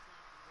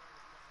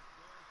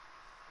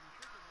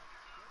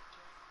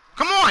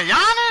 Come on,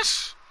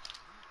 Giannis.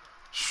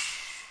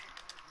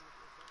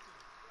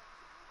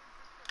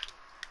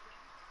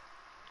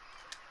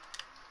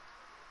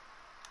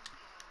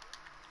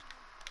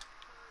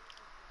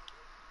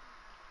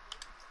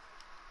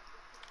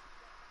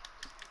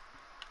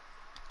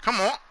 Come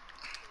on.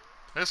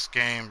 This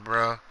game,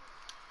 bro.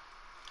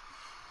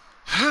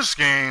 This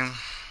game.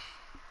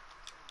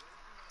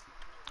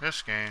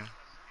 This game.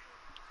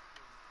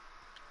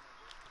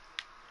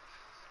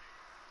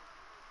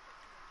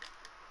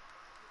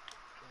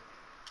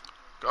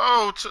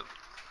 Go to...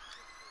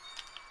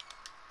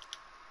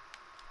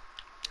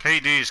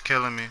 KD is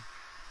killing me.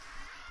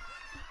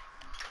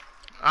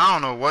 I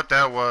don't know what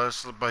that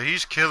was, but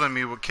he's killing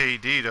me with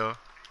KD, though.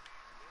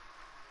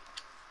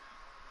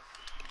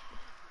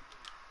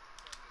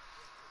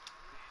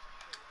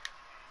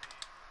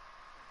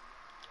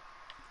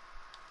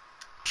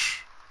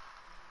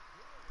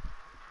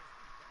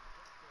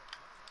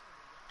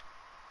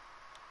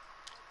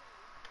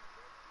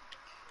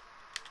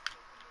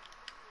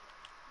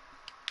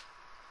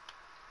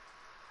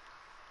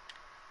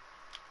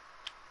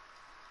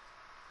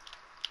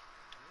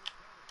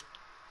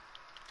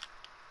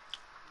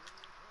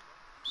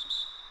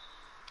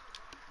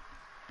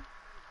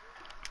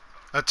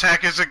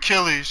 Attack his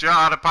Achilles. Y'all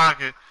out of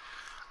pocket.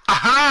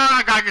 Aha!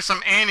 I gotta get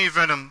some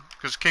anti-venom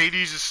because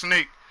KD's a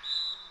snake.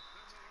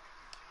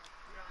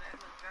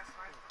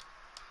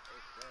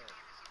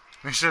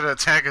 He should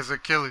attack his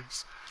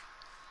Achilles.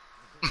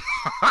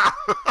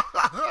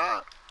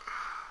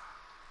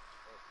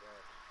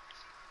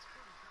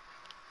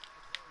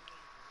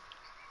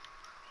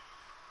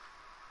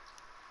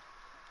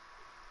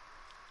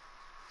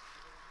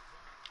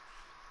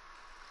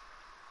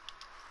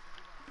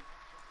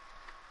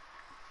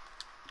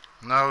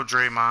 No,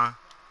 Draymond.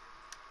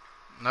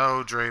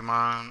 No,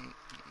 Draymond.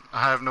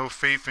 I have no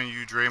faith in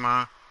you,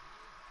 Draymond.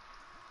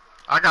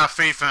 I got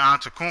faith in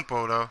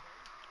Antetokounmpo though.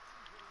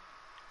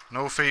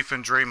 No faith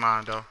in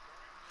Draymond though.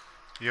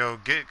 Yo,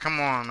 come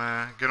on,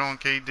 man. Get on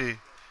KD.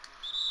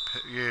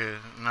 Yeah,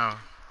 no.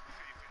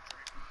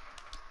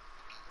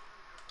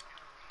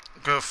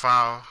 Good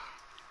foul.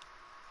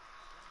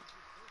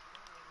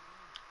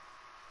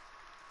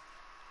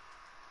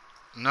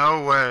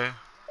 No way.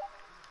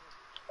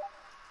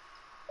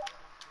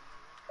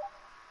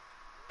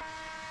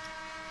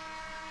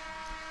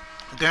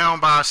 Down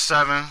by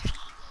 7.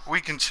 We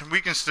can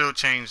still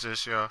change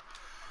this, yo.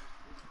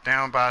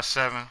 Down by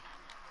 7.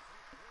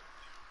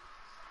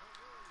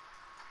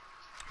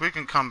 We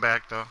can come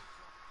back though.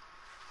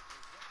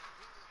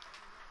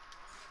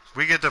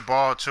 We get the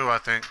ball too, I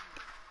think.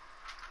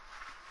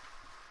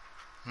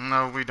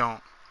 No, we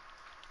don't.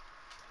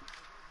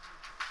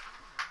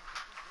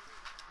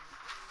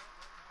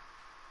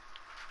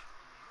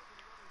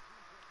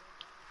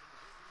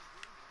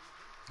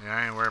 Yeah,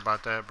 I ain't worried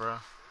about that, bro.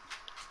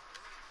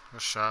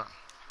 Good shot.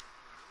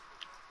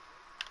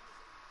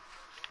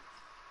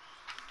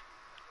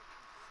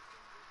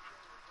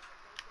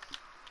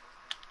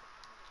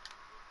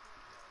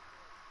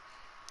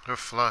 Good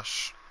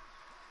flush.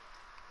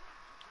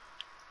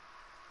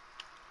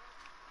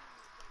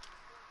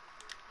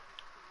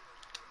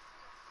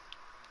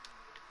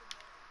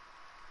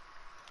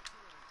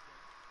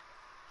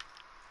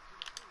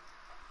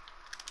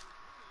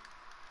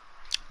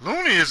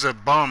 Looney is a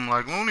bum.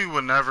 Like, Looney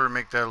would never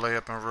make that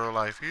layup in real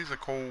life. He's a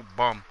cold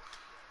bum.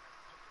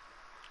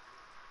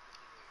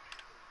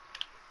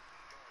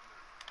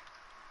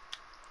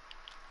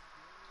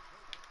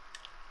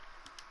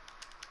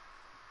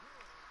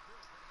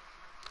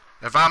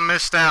 If I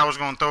missed that, I was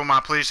going to throw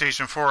my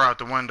PlayStation 4 out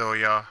the window,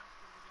 y'all.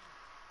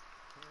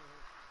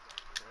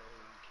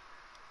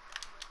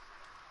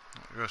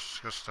 Good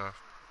stuff.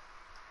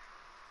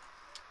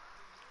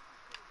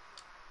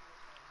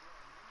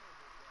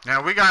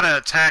 Now, we got to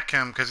attack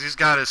him because he's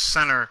got his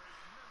center.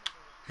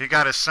 He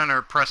got his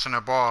center pressing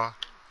the ball.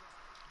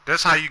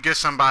 That's how you get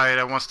somebody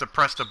that wants to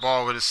press the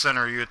ball with his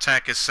center. You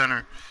attack his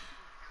center.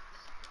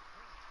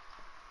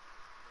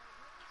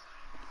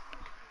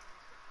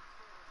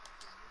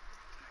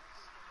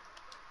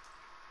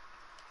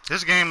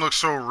 This game looks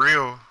so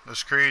real.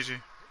 It's crazy.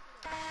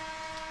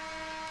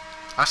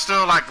 I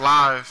still like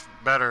live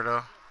better,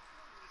 though.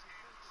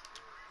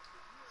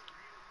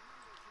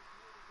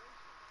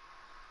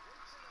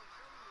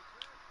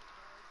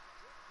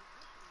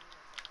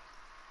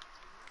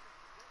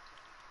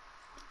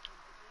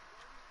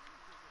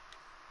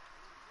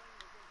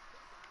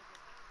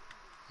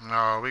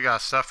 No, we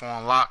got Steph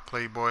on lock,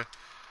 Playboy.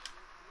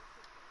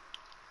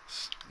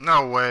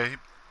 No way.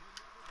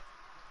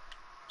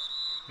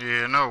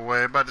 Yeah, no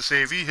way. About to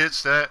say, if he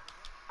hits that.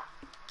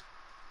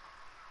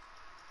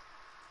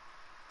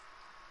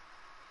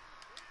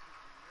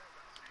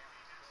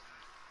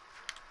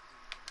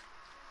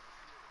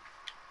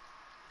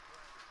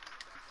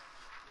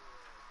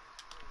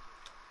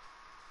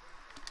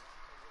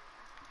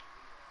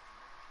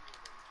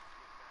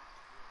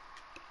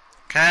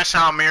 Cash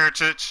out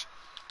Miritich.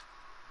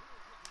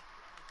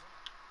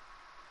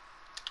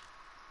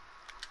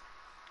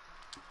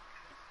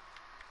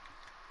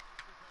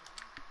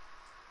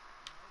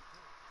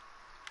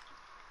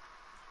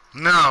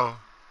 No.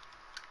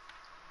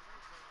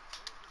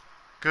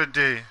 Good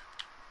D.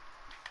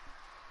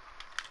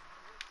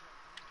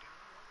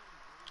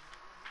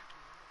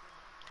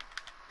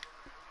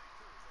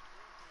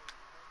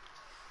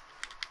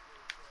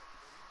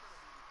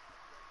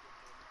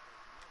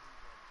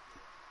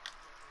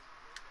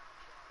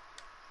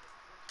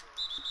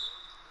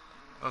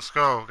 Let's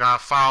go. Got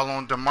a foul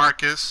on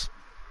DeMarcus.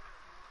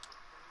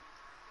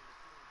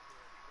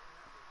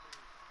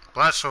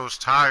 Bledsoe's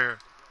tired.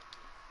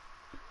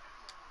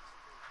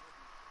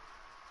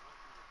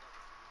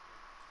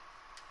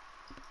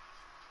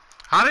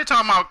 How they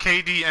talking about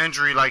KD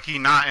injury like he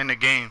not in the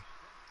game?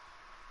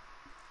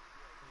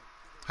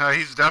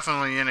 He's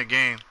definitely in the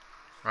game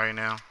right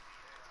now.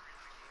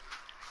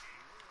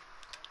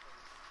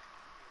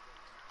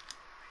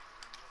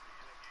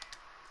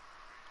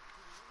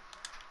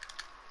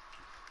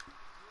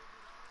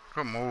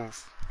 Good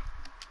move.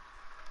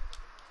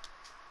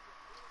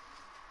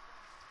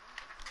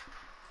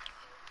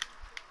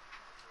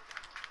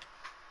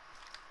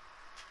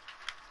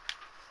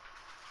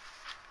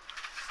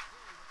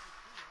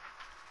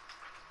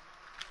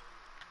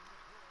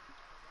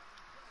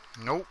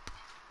 Nope.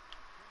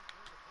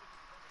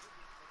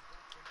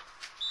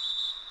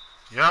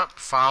 Yep,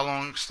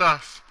 following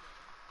stuff.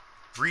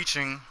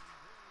 Reaching.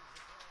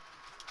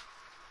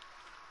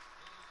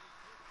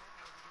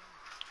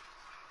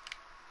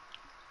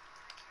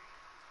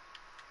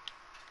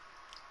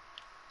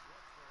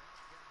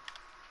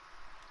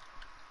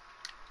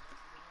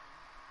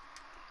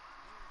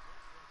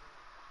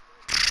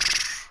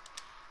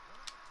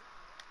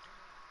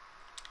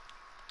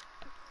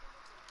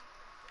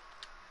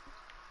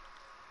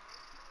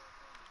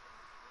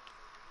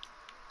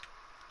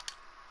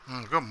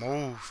 Good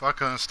move. I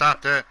couldn't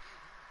stop that.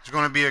 It's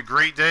going to be a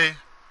great day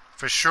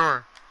for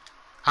sure.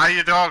 How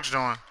your dogs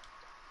doing?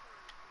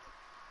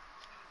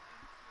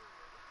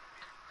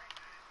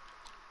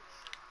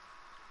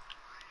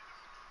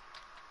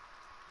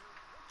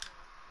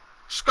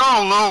 Let's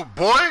go, little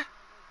boy.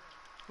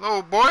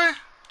 Little boy.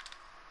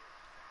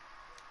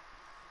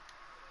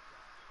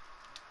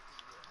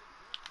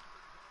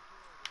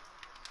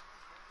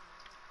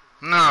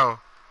 No.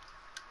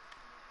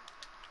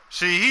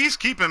 See, he's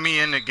keeping me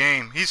in the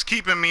game. He's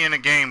keeping me in the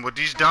game with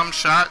these dumb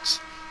shots.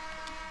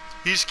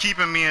 He's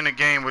keeping me in the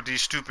game with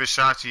these stupid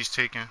shots he's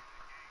taking.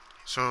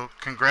 So,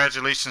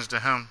 congratulations to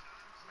him.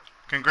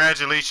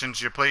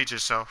 Congratulations, you played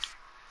yourself.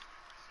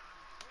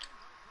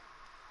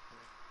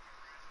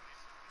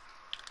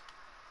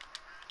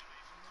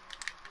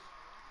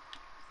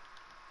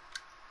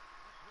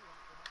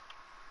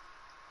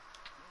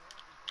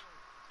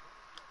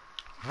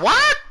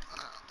 What?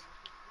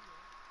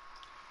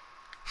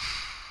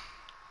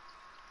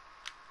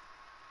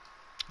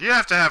 You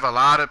have to have a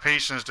lot of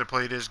patience to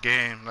play this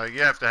game. Like,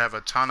 you have to have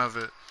a ton of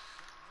it.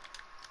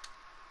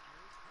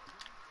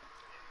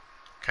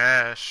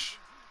 Cash.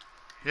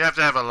 You have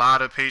to have a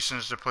lot of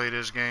patience to play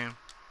this game.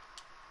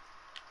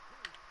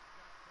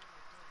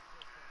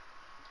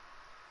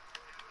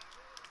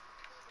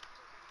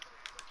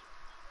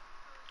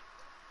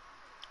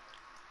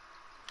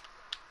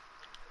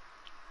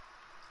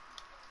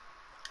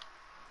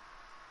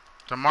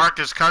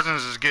 DeMarcus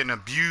Cousins is getting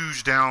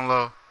abused down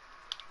low.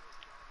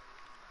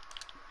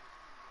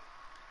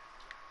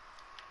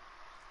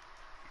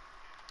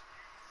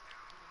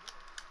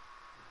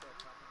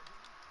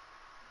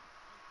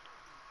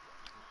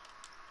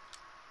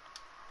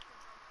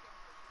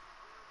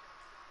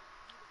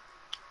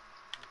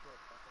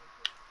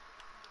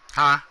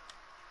 Huh?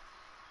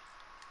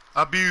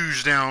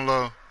 Abused down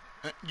low.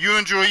 You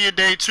enjoy your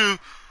day too?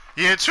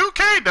 Yeah,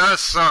 2K does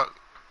suck.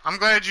 I'm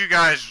glad you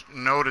guys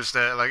noticed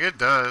that. Like, it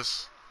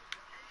does.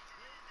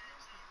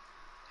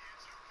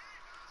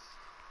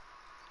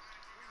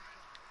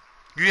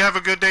 You have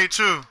a good day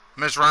too,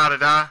 Miss Ride or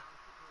Die.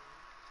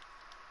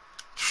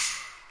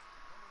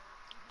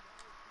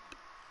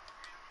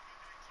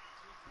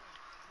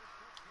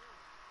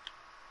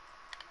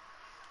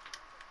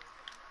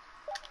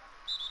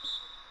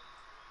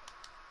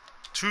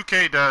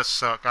 2K does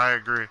suck, I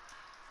agree.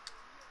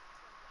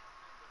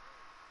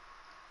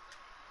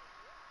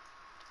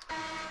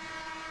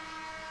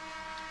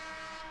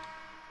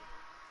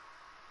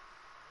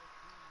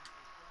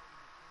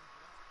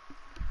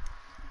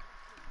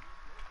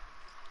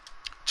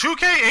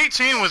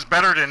 "2K18 was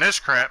better than this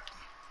crap.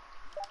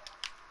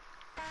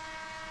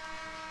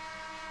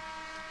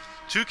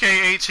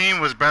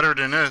 2K18 was better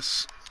than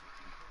this.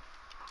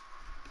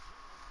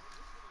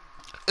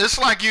 It's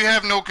like you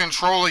have no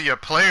control of your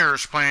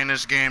players playing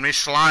this game. They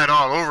slide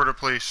all over the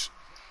place.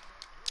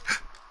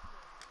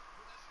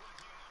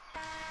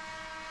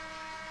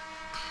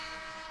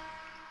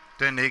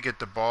 Then they get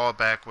the ball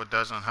back, what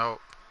doesn't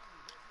help.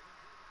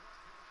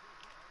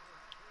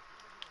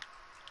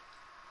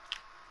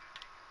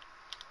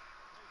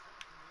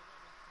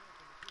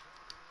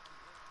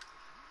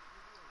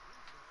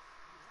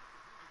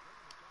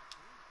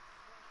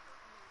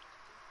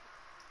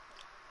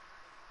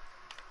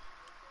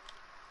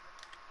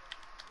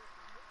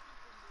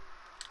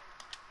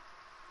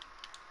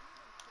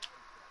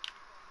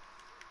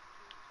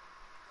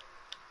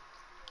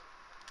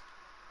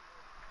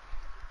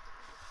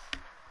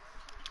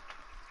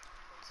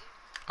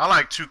 I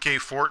like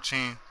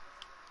 2K14.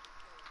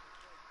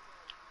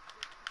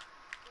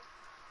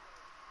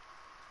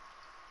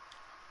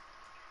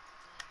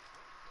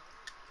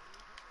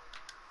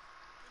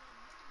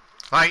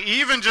 Like,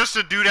 even just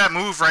to do that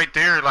move right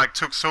there, like,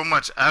 took so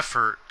much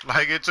effort.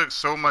 Like, it took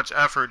so much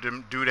effort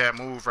to do that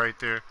move right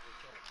there.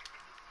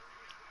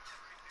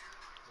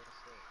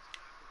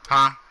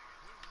 Huh?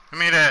 Give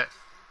me that.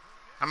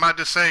 I'm about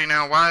to say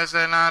now, why is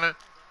that not a...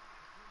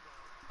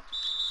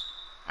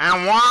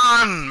 And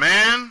one,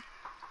 man!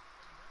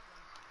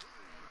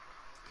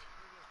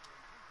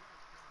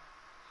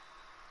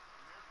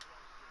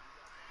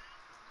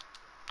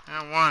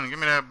 And one, give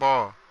me that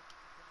ball.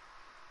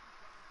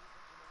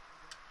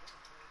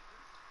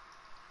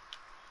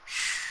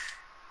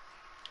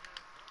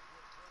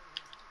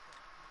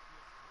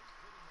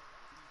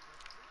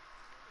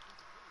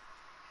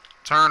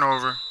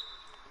 Turnover.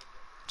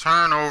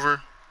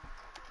 Turnover.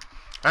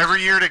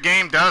 Every year the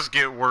game does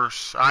get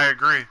worse. I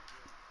agree.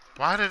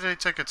 Why did they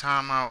take a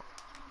timeout?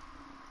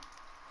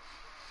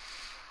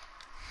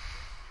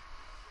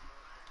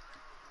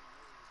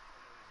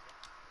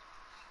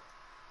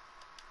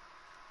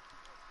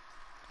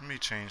 Let me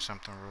change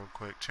something real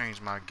quick. Change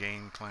my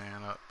game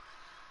plan up.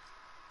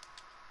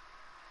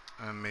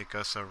 And make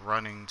us a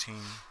running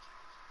team.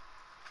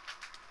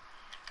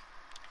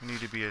 We need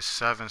to be a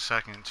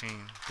 7-second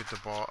team. Get the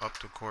ball up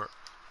the court.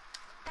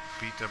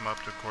 Beat them up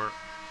the court.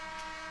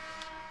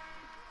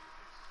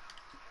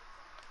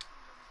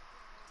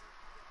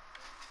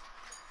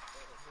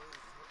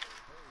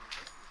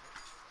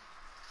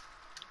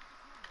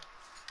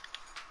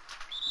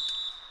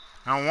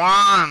 I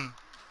won.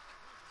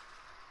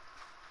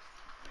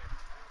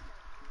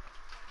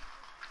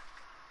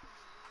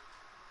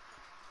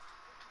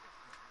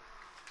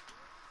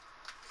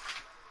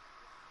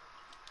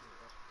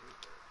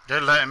 They're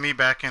letting me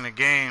back in the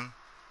game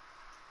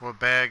with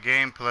bad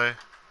gameplay.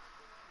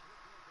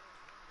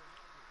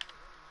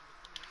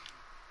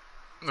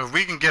 If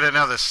we can get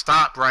another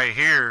stop right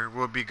here,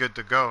 we'll be good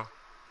to go.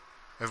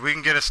 If we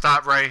can get a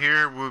stop right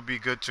here, we'll be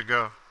good to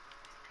go.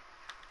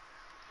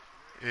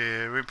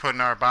 Yeah, we're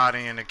putting our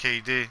body in the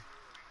KD.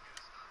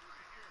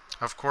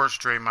 Of course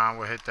Draymond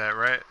will hit that,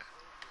 right?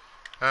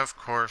 Of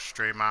course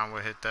Draymond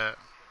will hit that.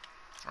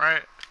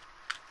 Right?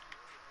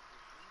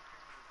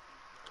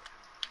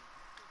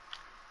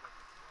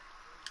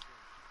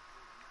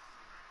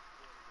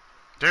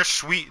 They're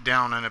sweet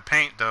down in the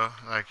paint, though.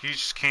 Like,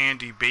 he's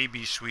candy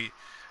baby sweet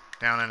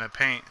down in the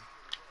paint.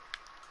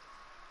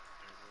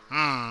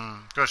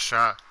 Good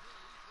shot.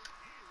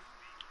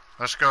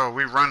 Let's go.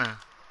 We running.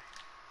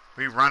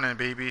 We running,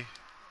 baby.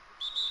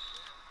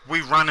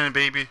 We running,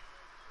 baby.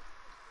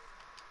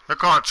 They're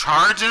called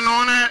charging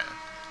on it?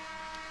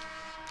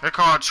 They're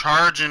called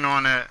charging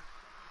on it.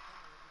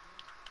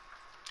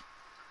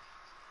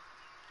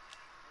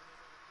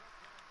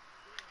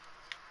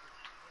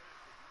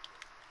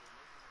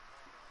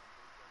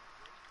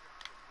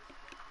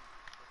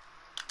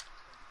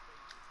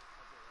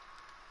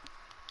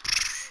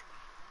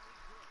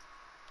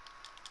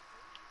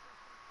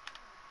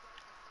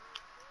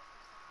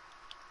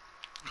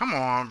 Come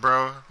on,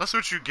 bro. That's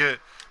what you get.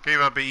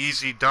 Gave up an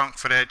easy dunk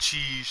for that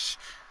cheese.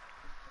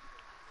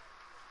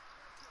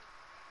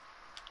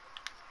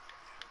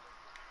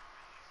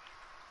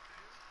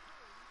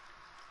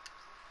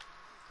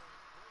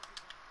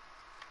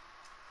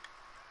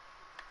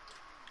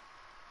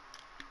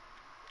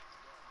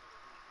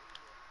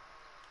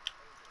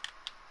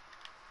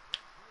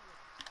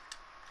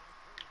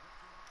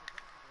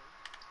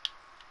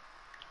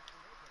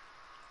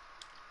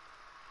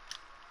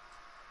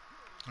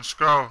 Let's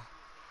go.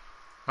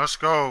 Let's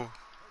go.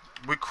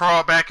 We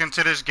crawl back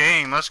into this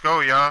game. Let's go,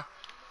 y'all.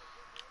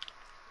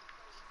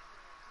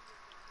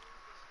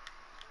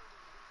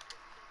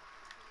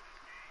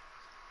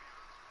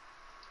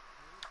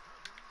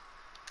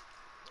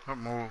 Good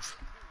move.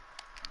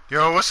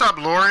 Yo, what's up,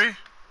 Lori?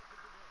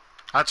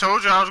 I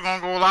told you I was going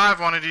to go live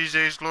one of these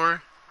days, Lori.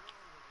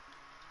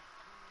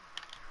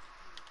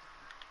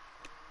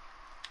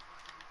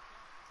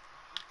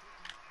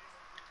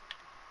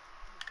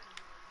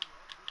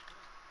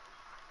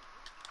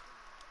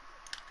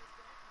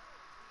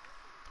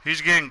 He's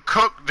getting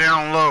cooked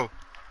down low.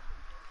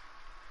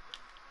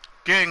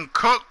 Getting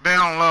cooked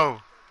down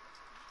low.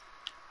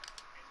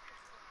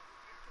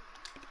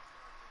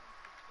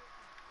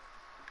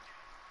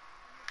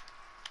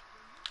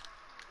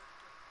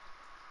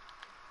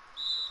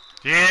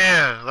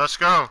 Yeah, let's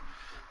go.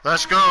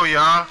 Let's go,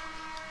 y'all.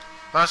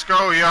 Let's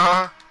go,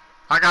 y'all.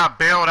 I got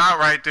bailed out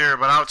right there,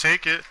 but I'll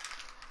take it.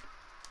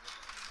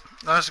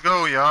 Let's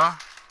go, y'all.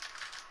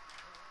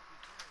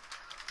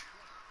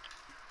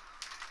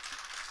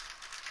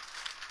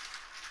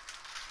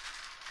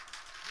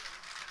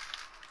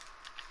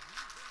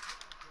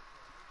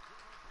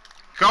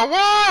 Go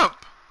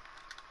up!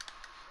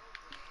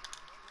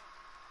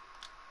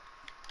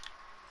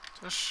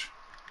 Just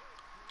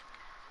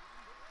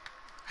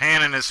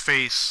hand in his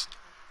face.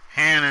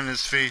 Hand in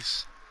his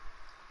face.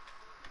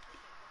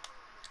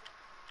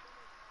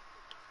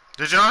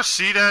 Did y'all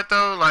see that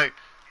though? Like,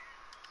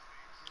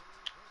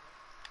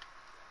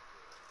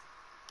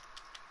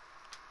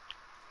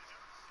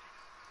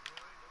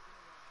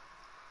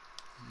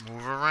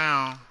 move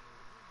around.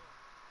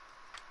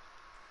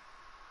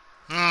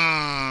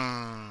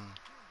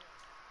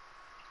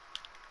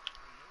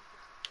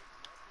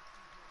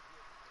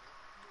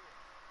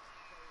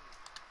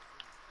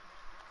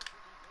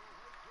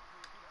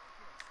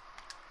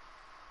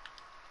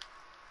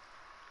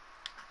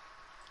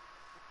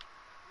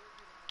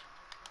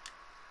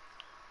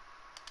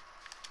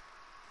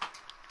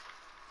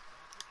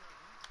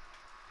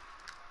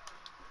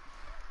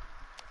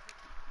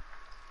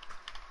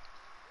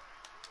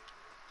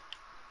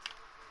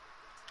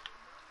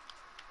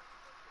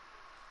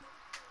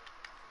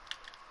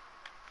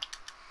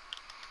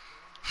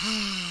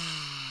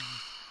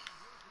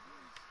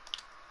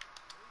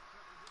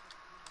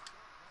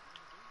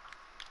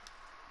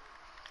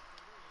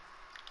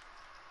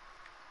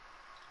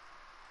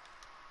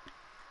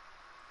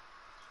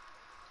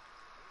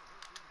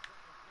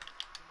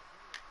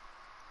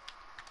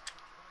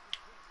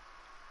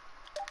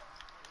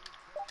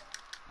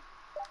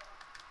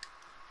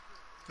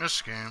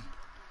 This game.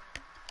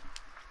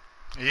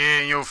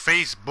 Yeah, in your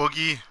face,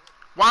 boogie.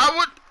 Why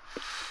would...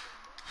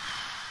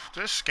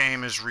 This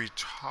game is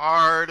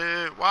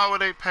retarded. Why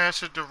would they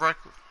pass it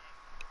directly?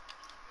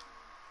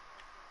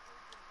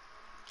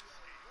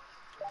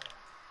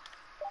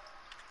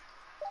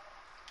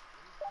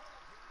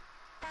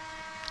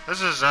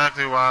 This is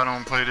exactly why I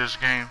don't play this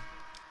game.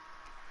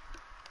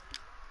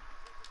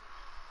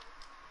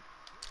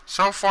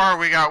 So far,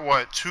 we got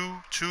what?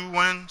 Two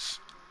wins?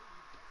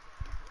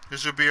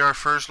 This will be our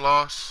first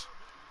loss.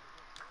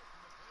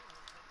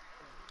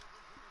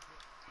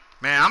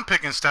 Man, I'm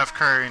picking Steph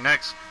Curry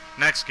next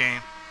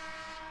game.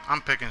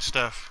 I'm picking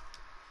Steph.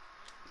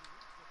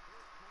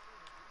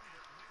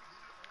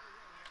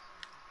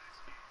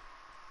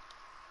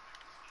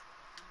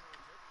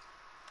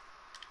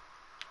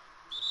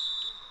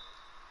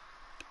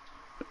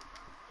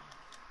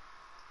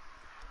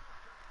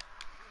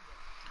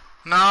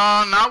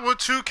 No, not with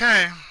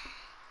 2K.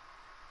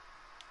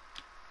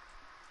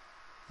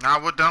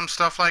 Not with dumb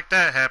stuff like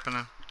that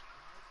happening.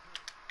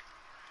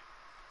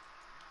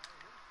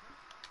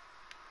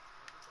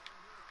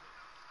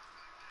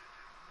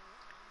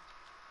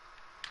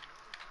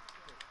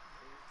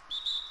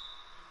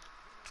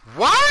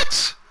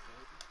 What?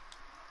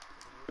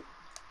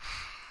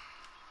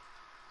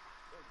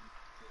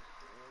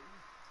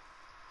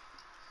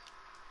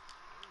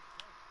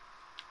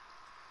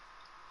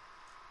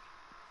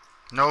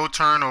 No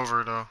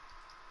turnover though.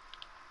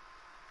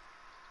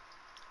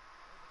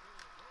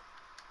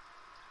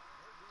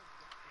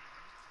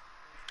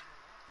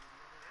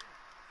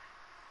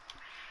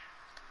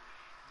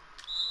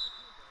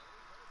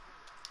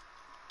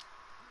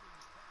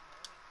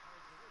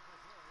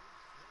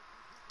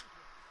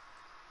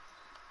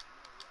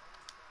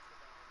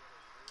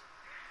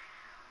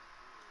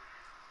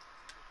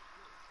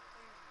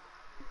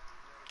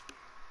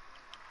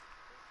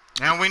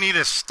 And we need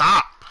to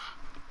stop.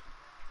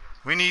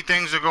 We need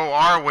things to go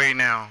our way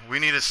now. We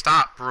need to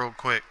stop real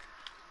quick.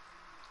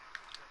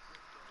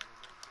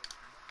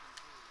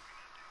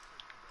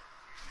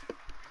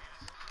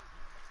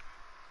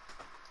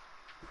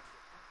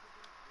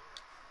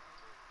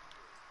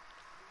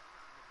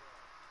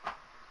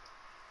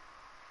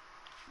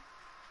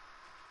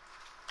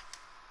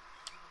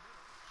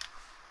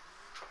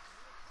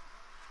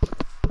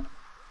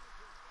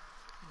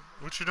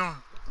 What you doing?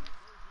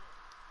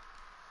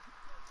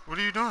 What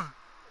are you doing?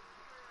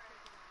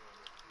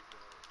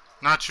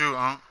 Not you,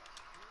 Unc.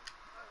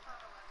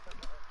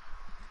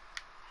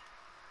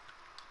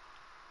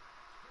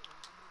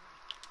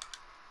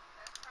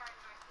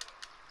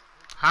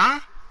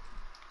 Huh?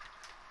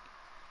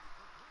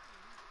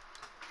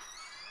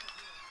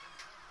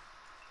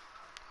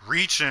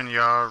 Reaching,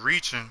 y'all.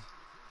 Reaching.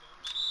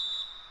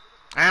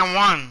 And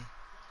one.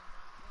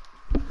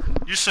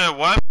 You said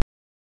what?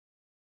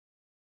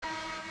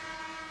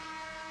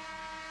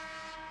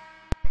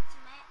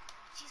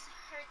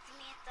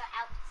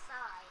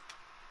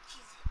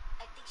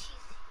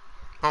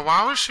 But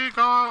why would she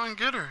go out and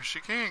get her? She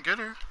can't get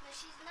her. No,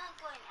 she's not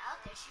going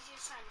out there. She's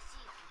just trying to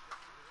see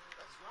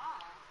what's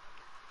wrong.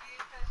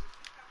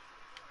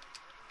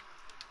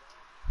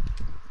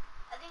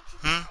 I think she's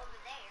over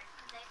there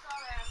because I saw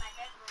her at my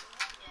bedroom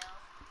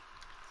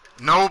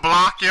window. No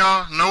block,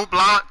 y'all. No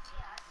block.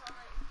 Yeah, I saw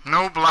her.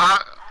 No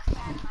block.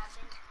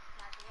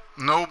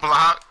 No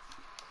block.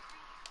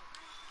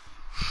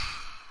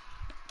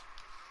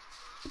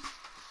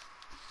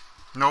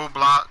 No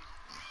block.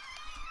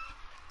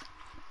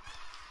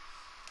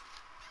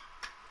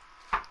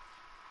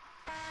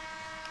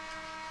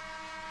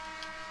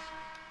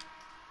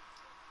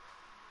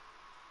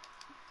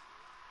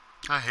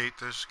 I hate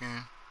this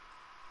game.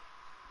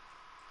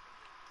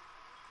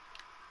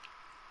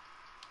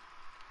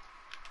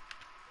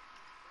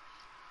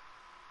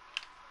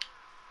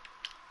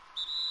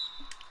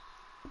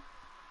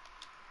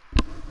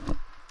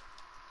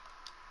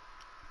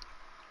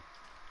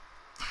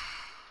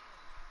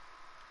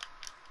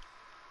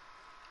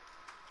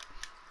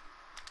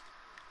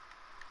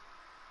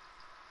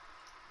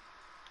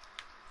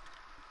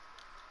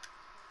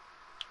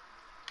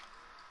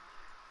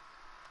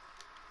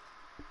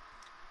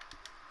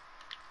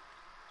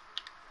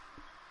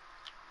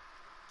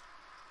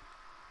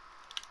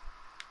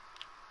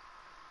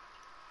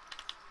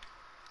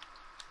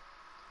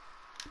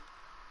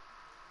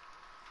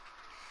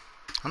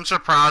 I'm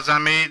surprised I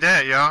made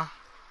that, y'all.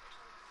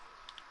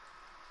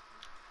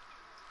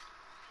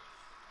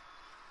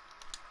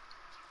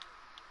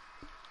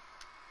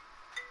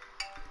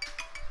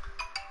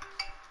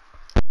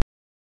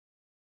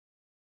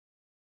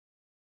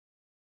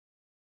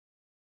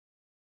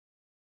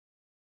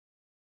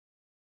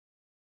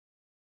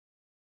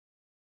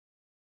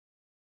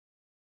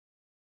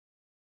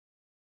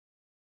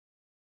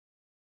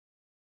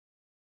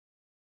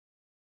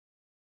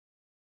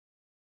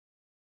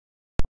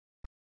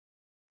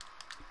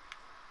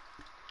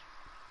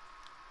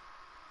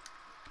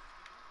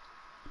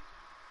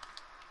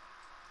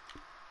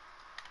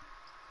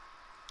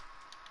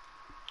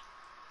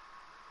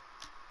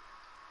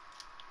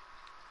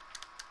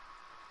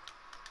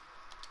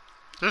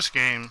 This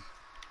game,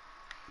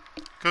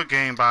 good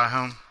game by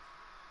him.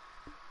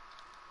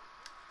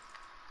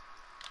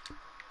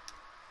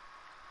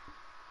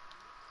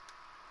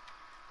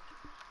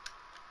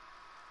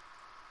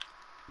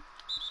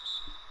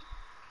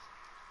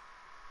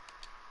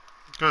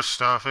 Good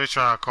stuff. They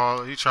try to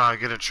call it. He try to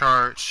get a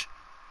charge.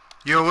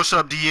 Yo, what's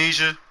up,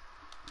 Deasia?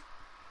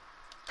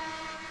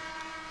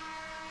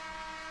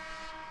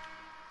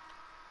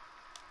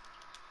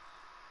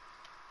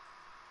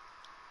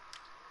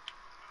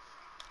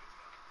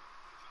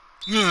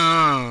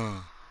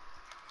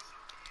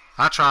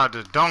 I tried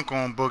to dunk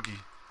on Boogie.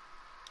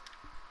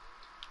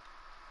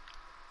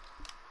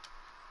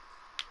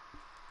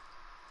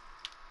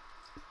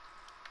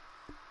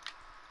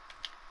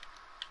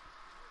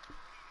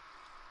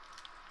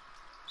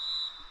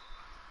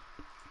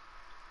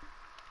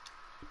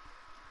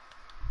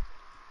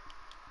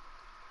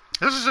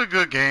 This is a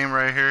good game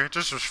right here. It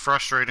just was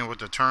frustrating with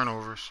the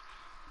turnovers.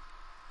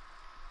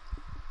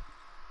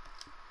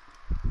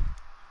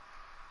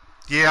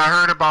 Yeah, I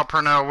heard about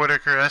Pernell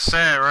Whitaker. That's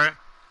sad, right?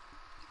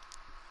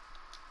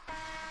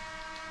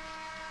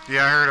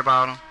 Yeah, I heard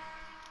about him.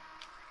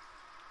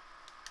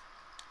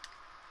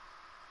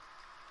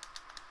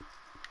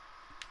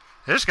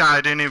 This guy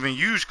didn't even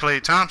use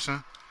Klay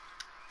Thompson.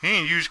 He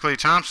didn't use Klay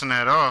Thompson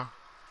at all.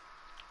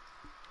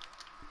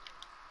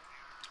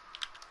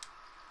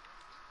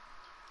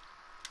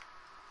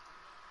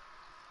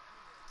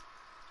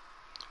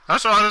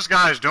 That's all this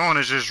guy's doing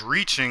is just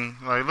reaching.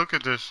 Like, look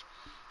at this.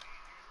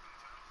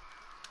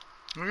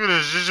 Look at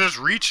this. He's just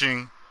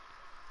reaching.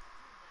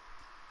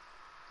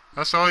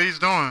 That's all he's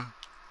doing.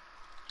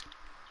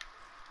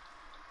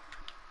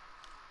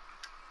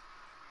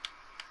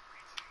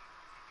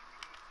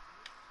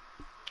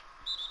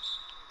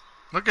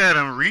 Look at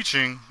him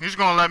reaching. He's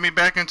going to let me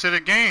back into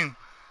the game.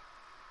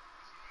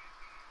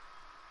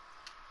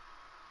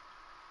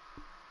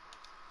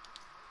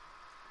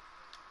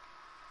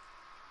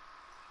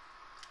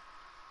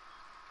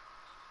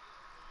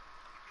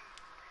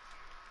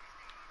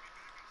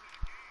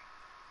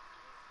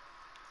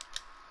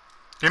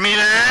 Give me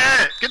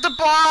that! Get the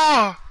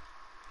ball!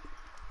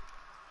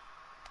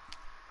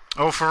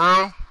 Oh, for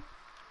real?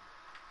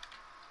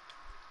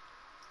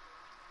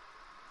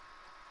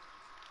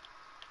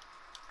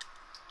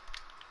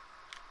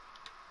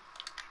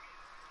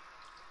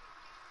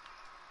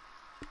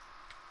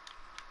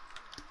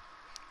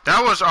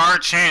 That was our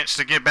chance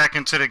to get back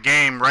into the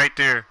game right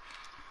there.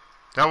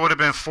 That would have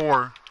been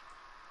 4.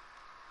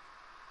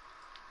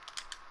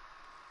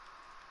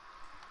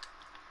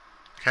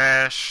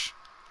 Cash.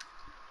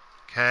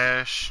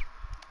 Cash.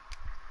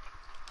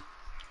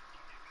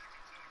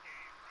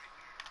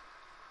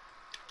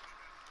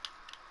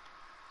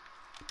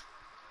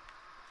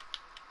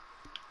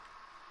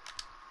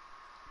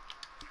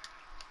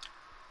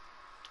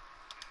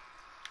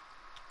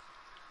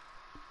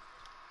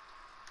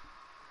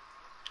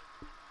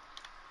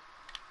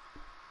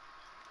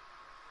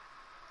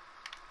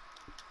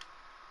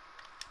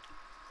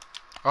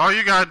 All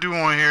you gotta do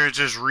on here is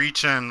just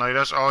reach in. Like,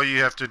 that's all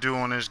you have to do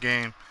on this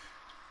game.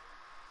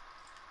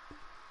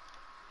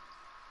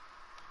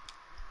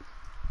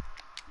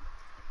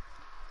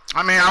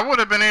 I mean, I would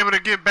have been able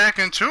to get back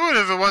into it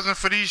if it wasn't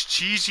for these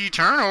cheesy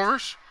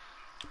turnovers.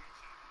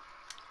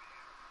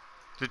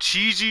 The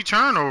cheesy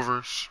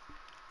turnovers.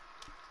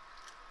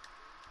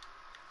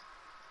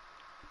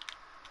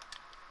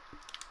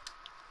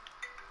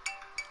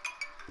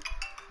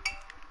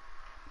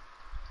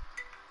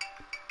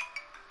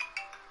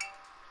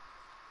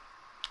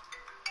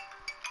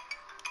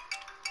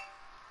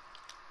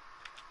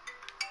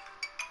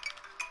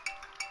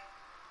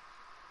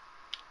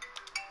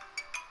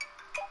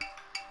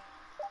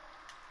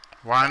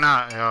 Why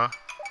not, yeah?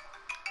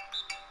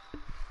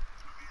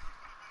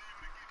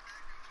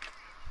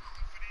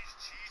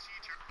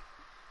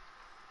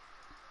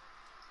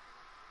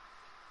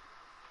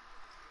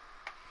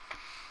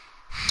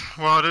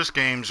 Well, this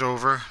game's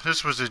over.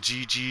 This was a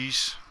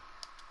GG's.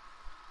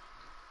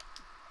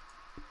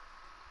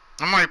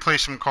 I might play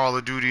some Call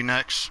of Duty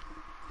next.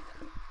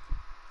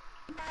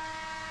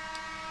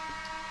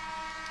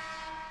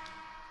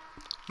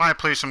 Might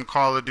play some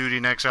Call of Duty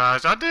next,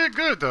 guys. I did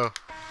good, though.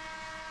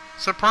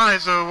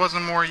 Surprised, though, it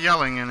wasn't more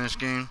yelling in this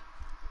game.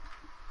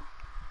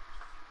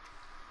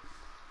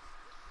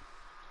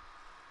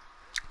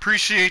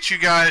 Appreciate you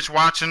guys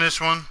watching this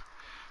one.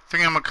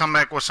 Think I'm going to come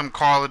back with some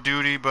Call of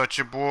Duty, but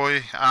your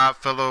boy,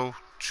 Oddfellow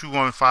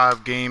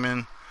 215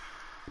 Gaming,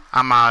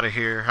 I'm out of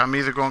here. I'm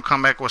either going to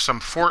come back with some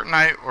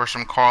Fortnite or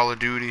some Call of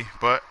Duty,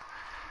 but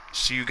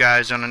see you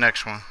guys on the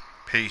next one.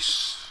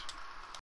 Peace.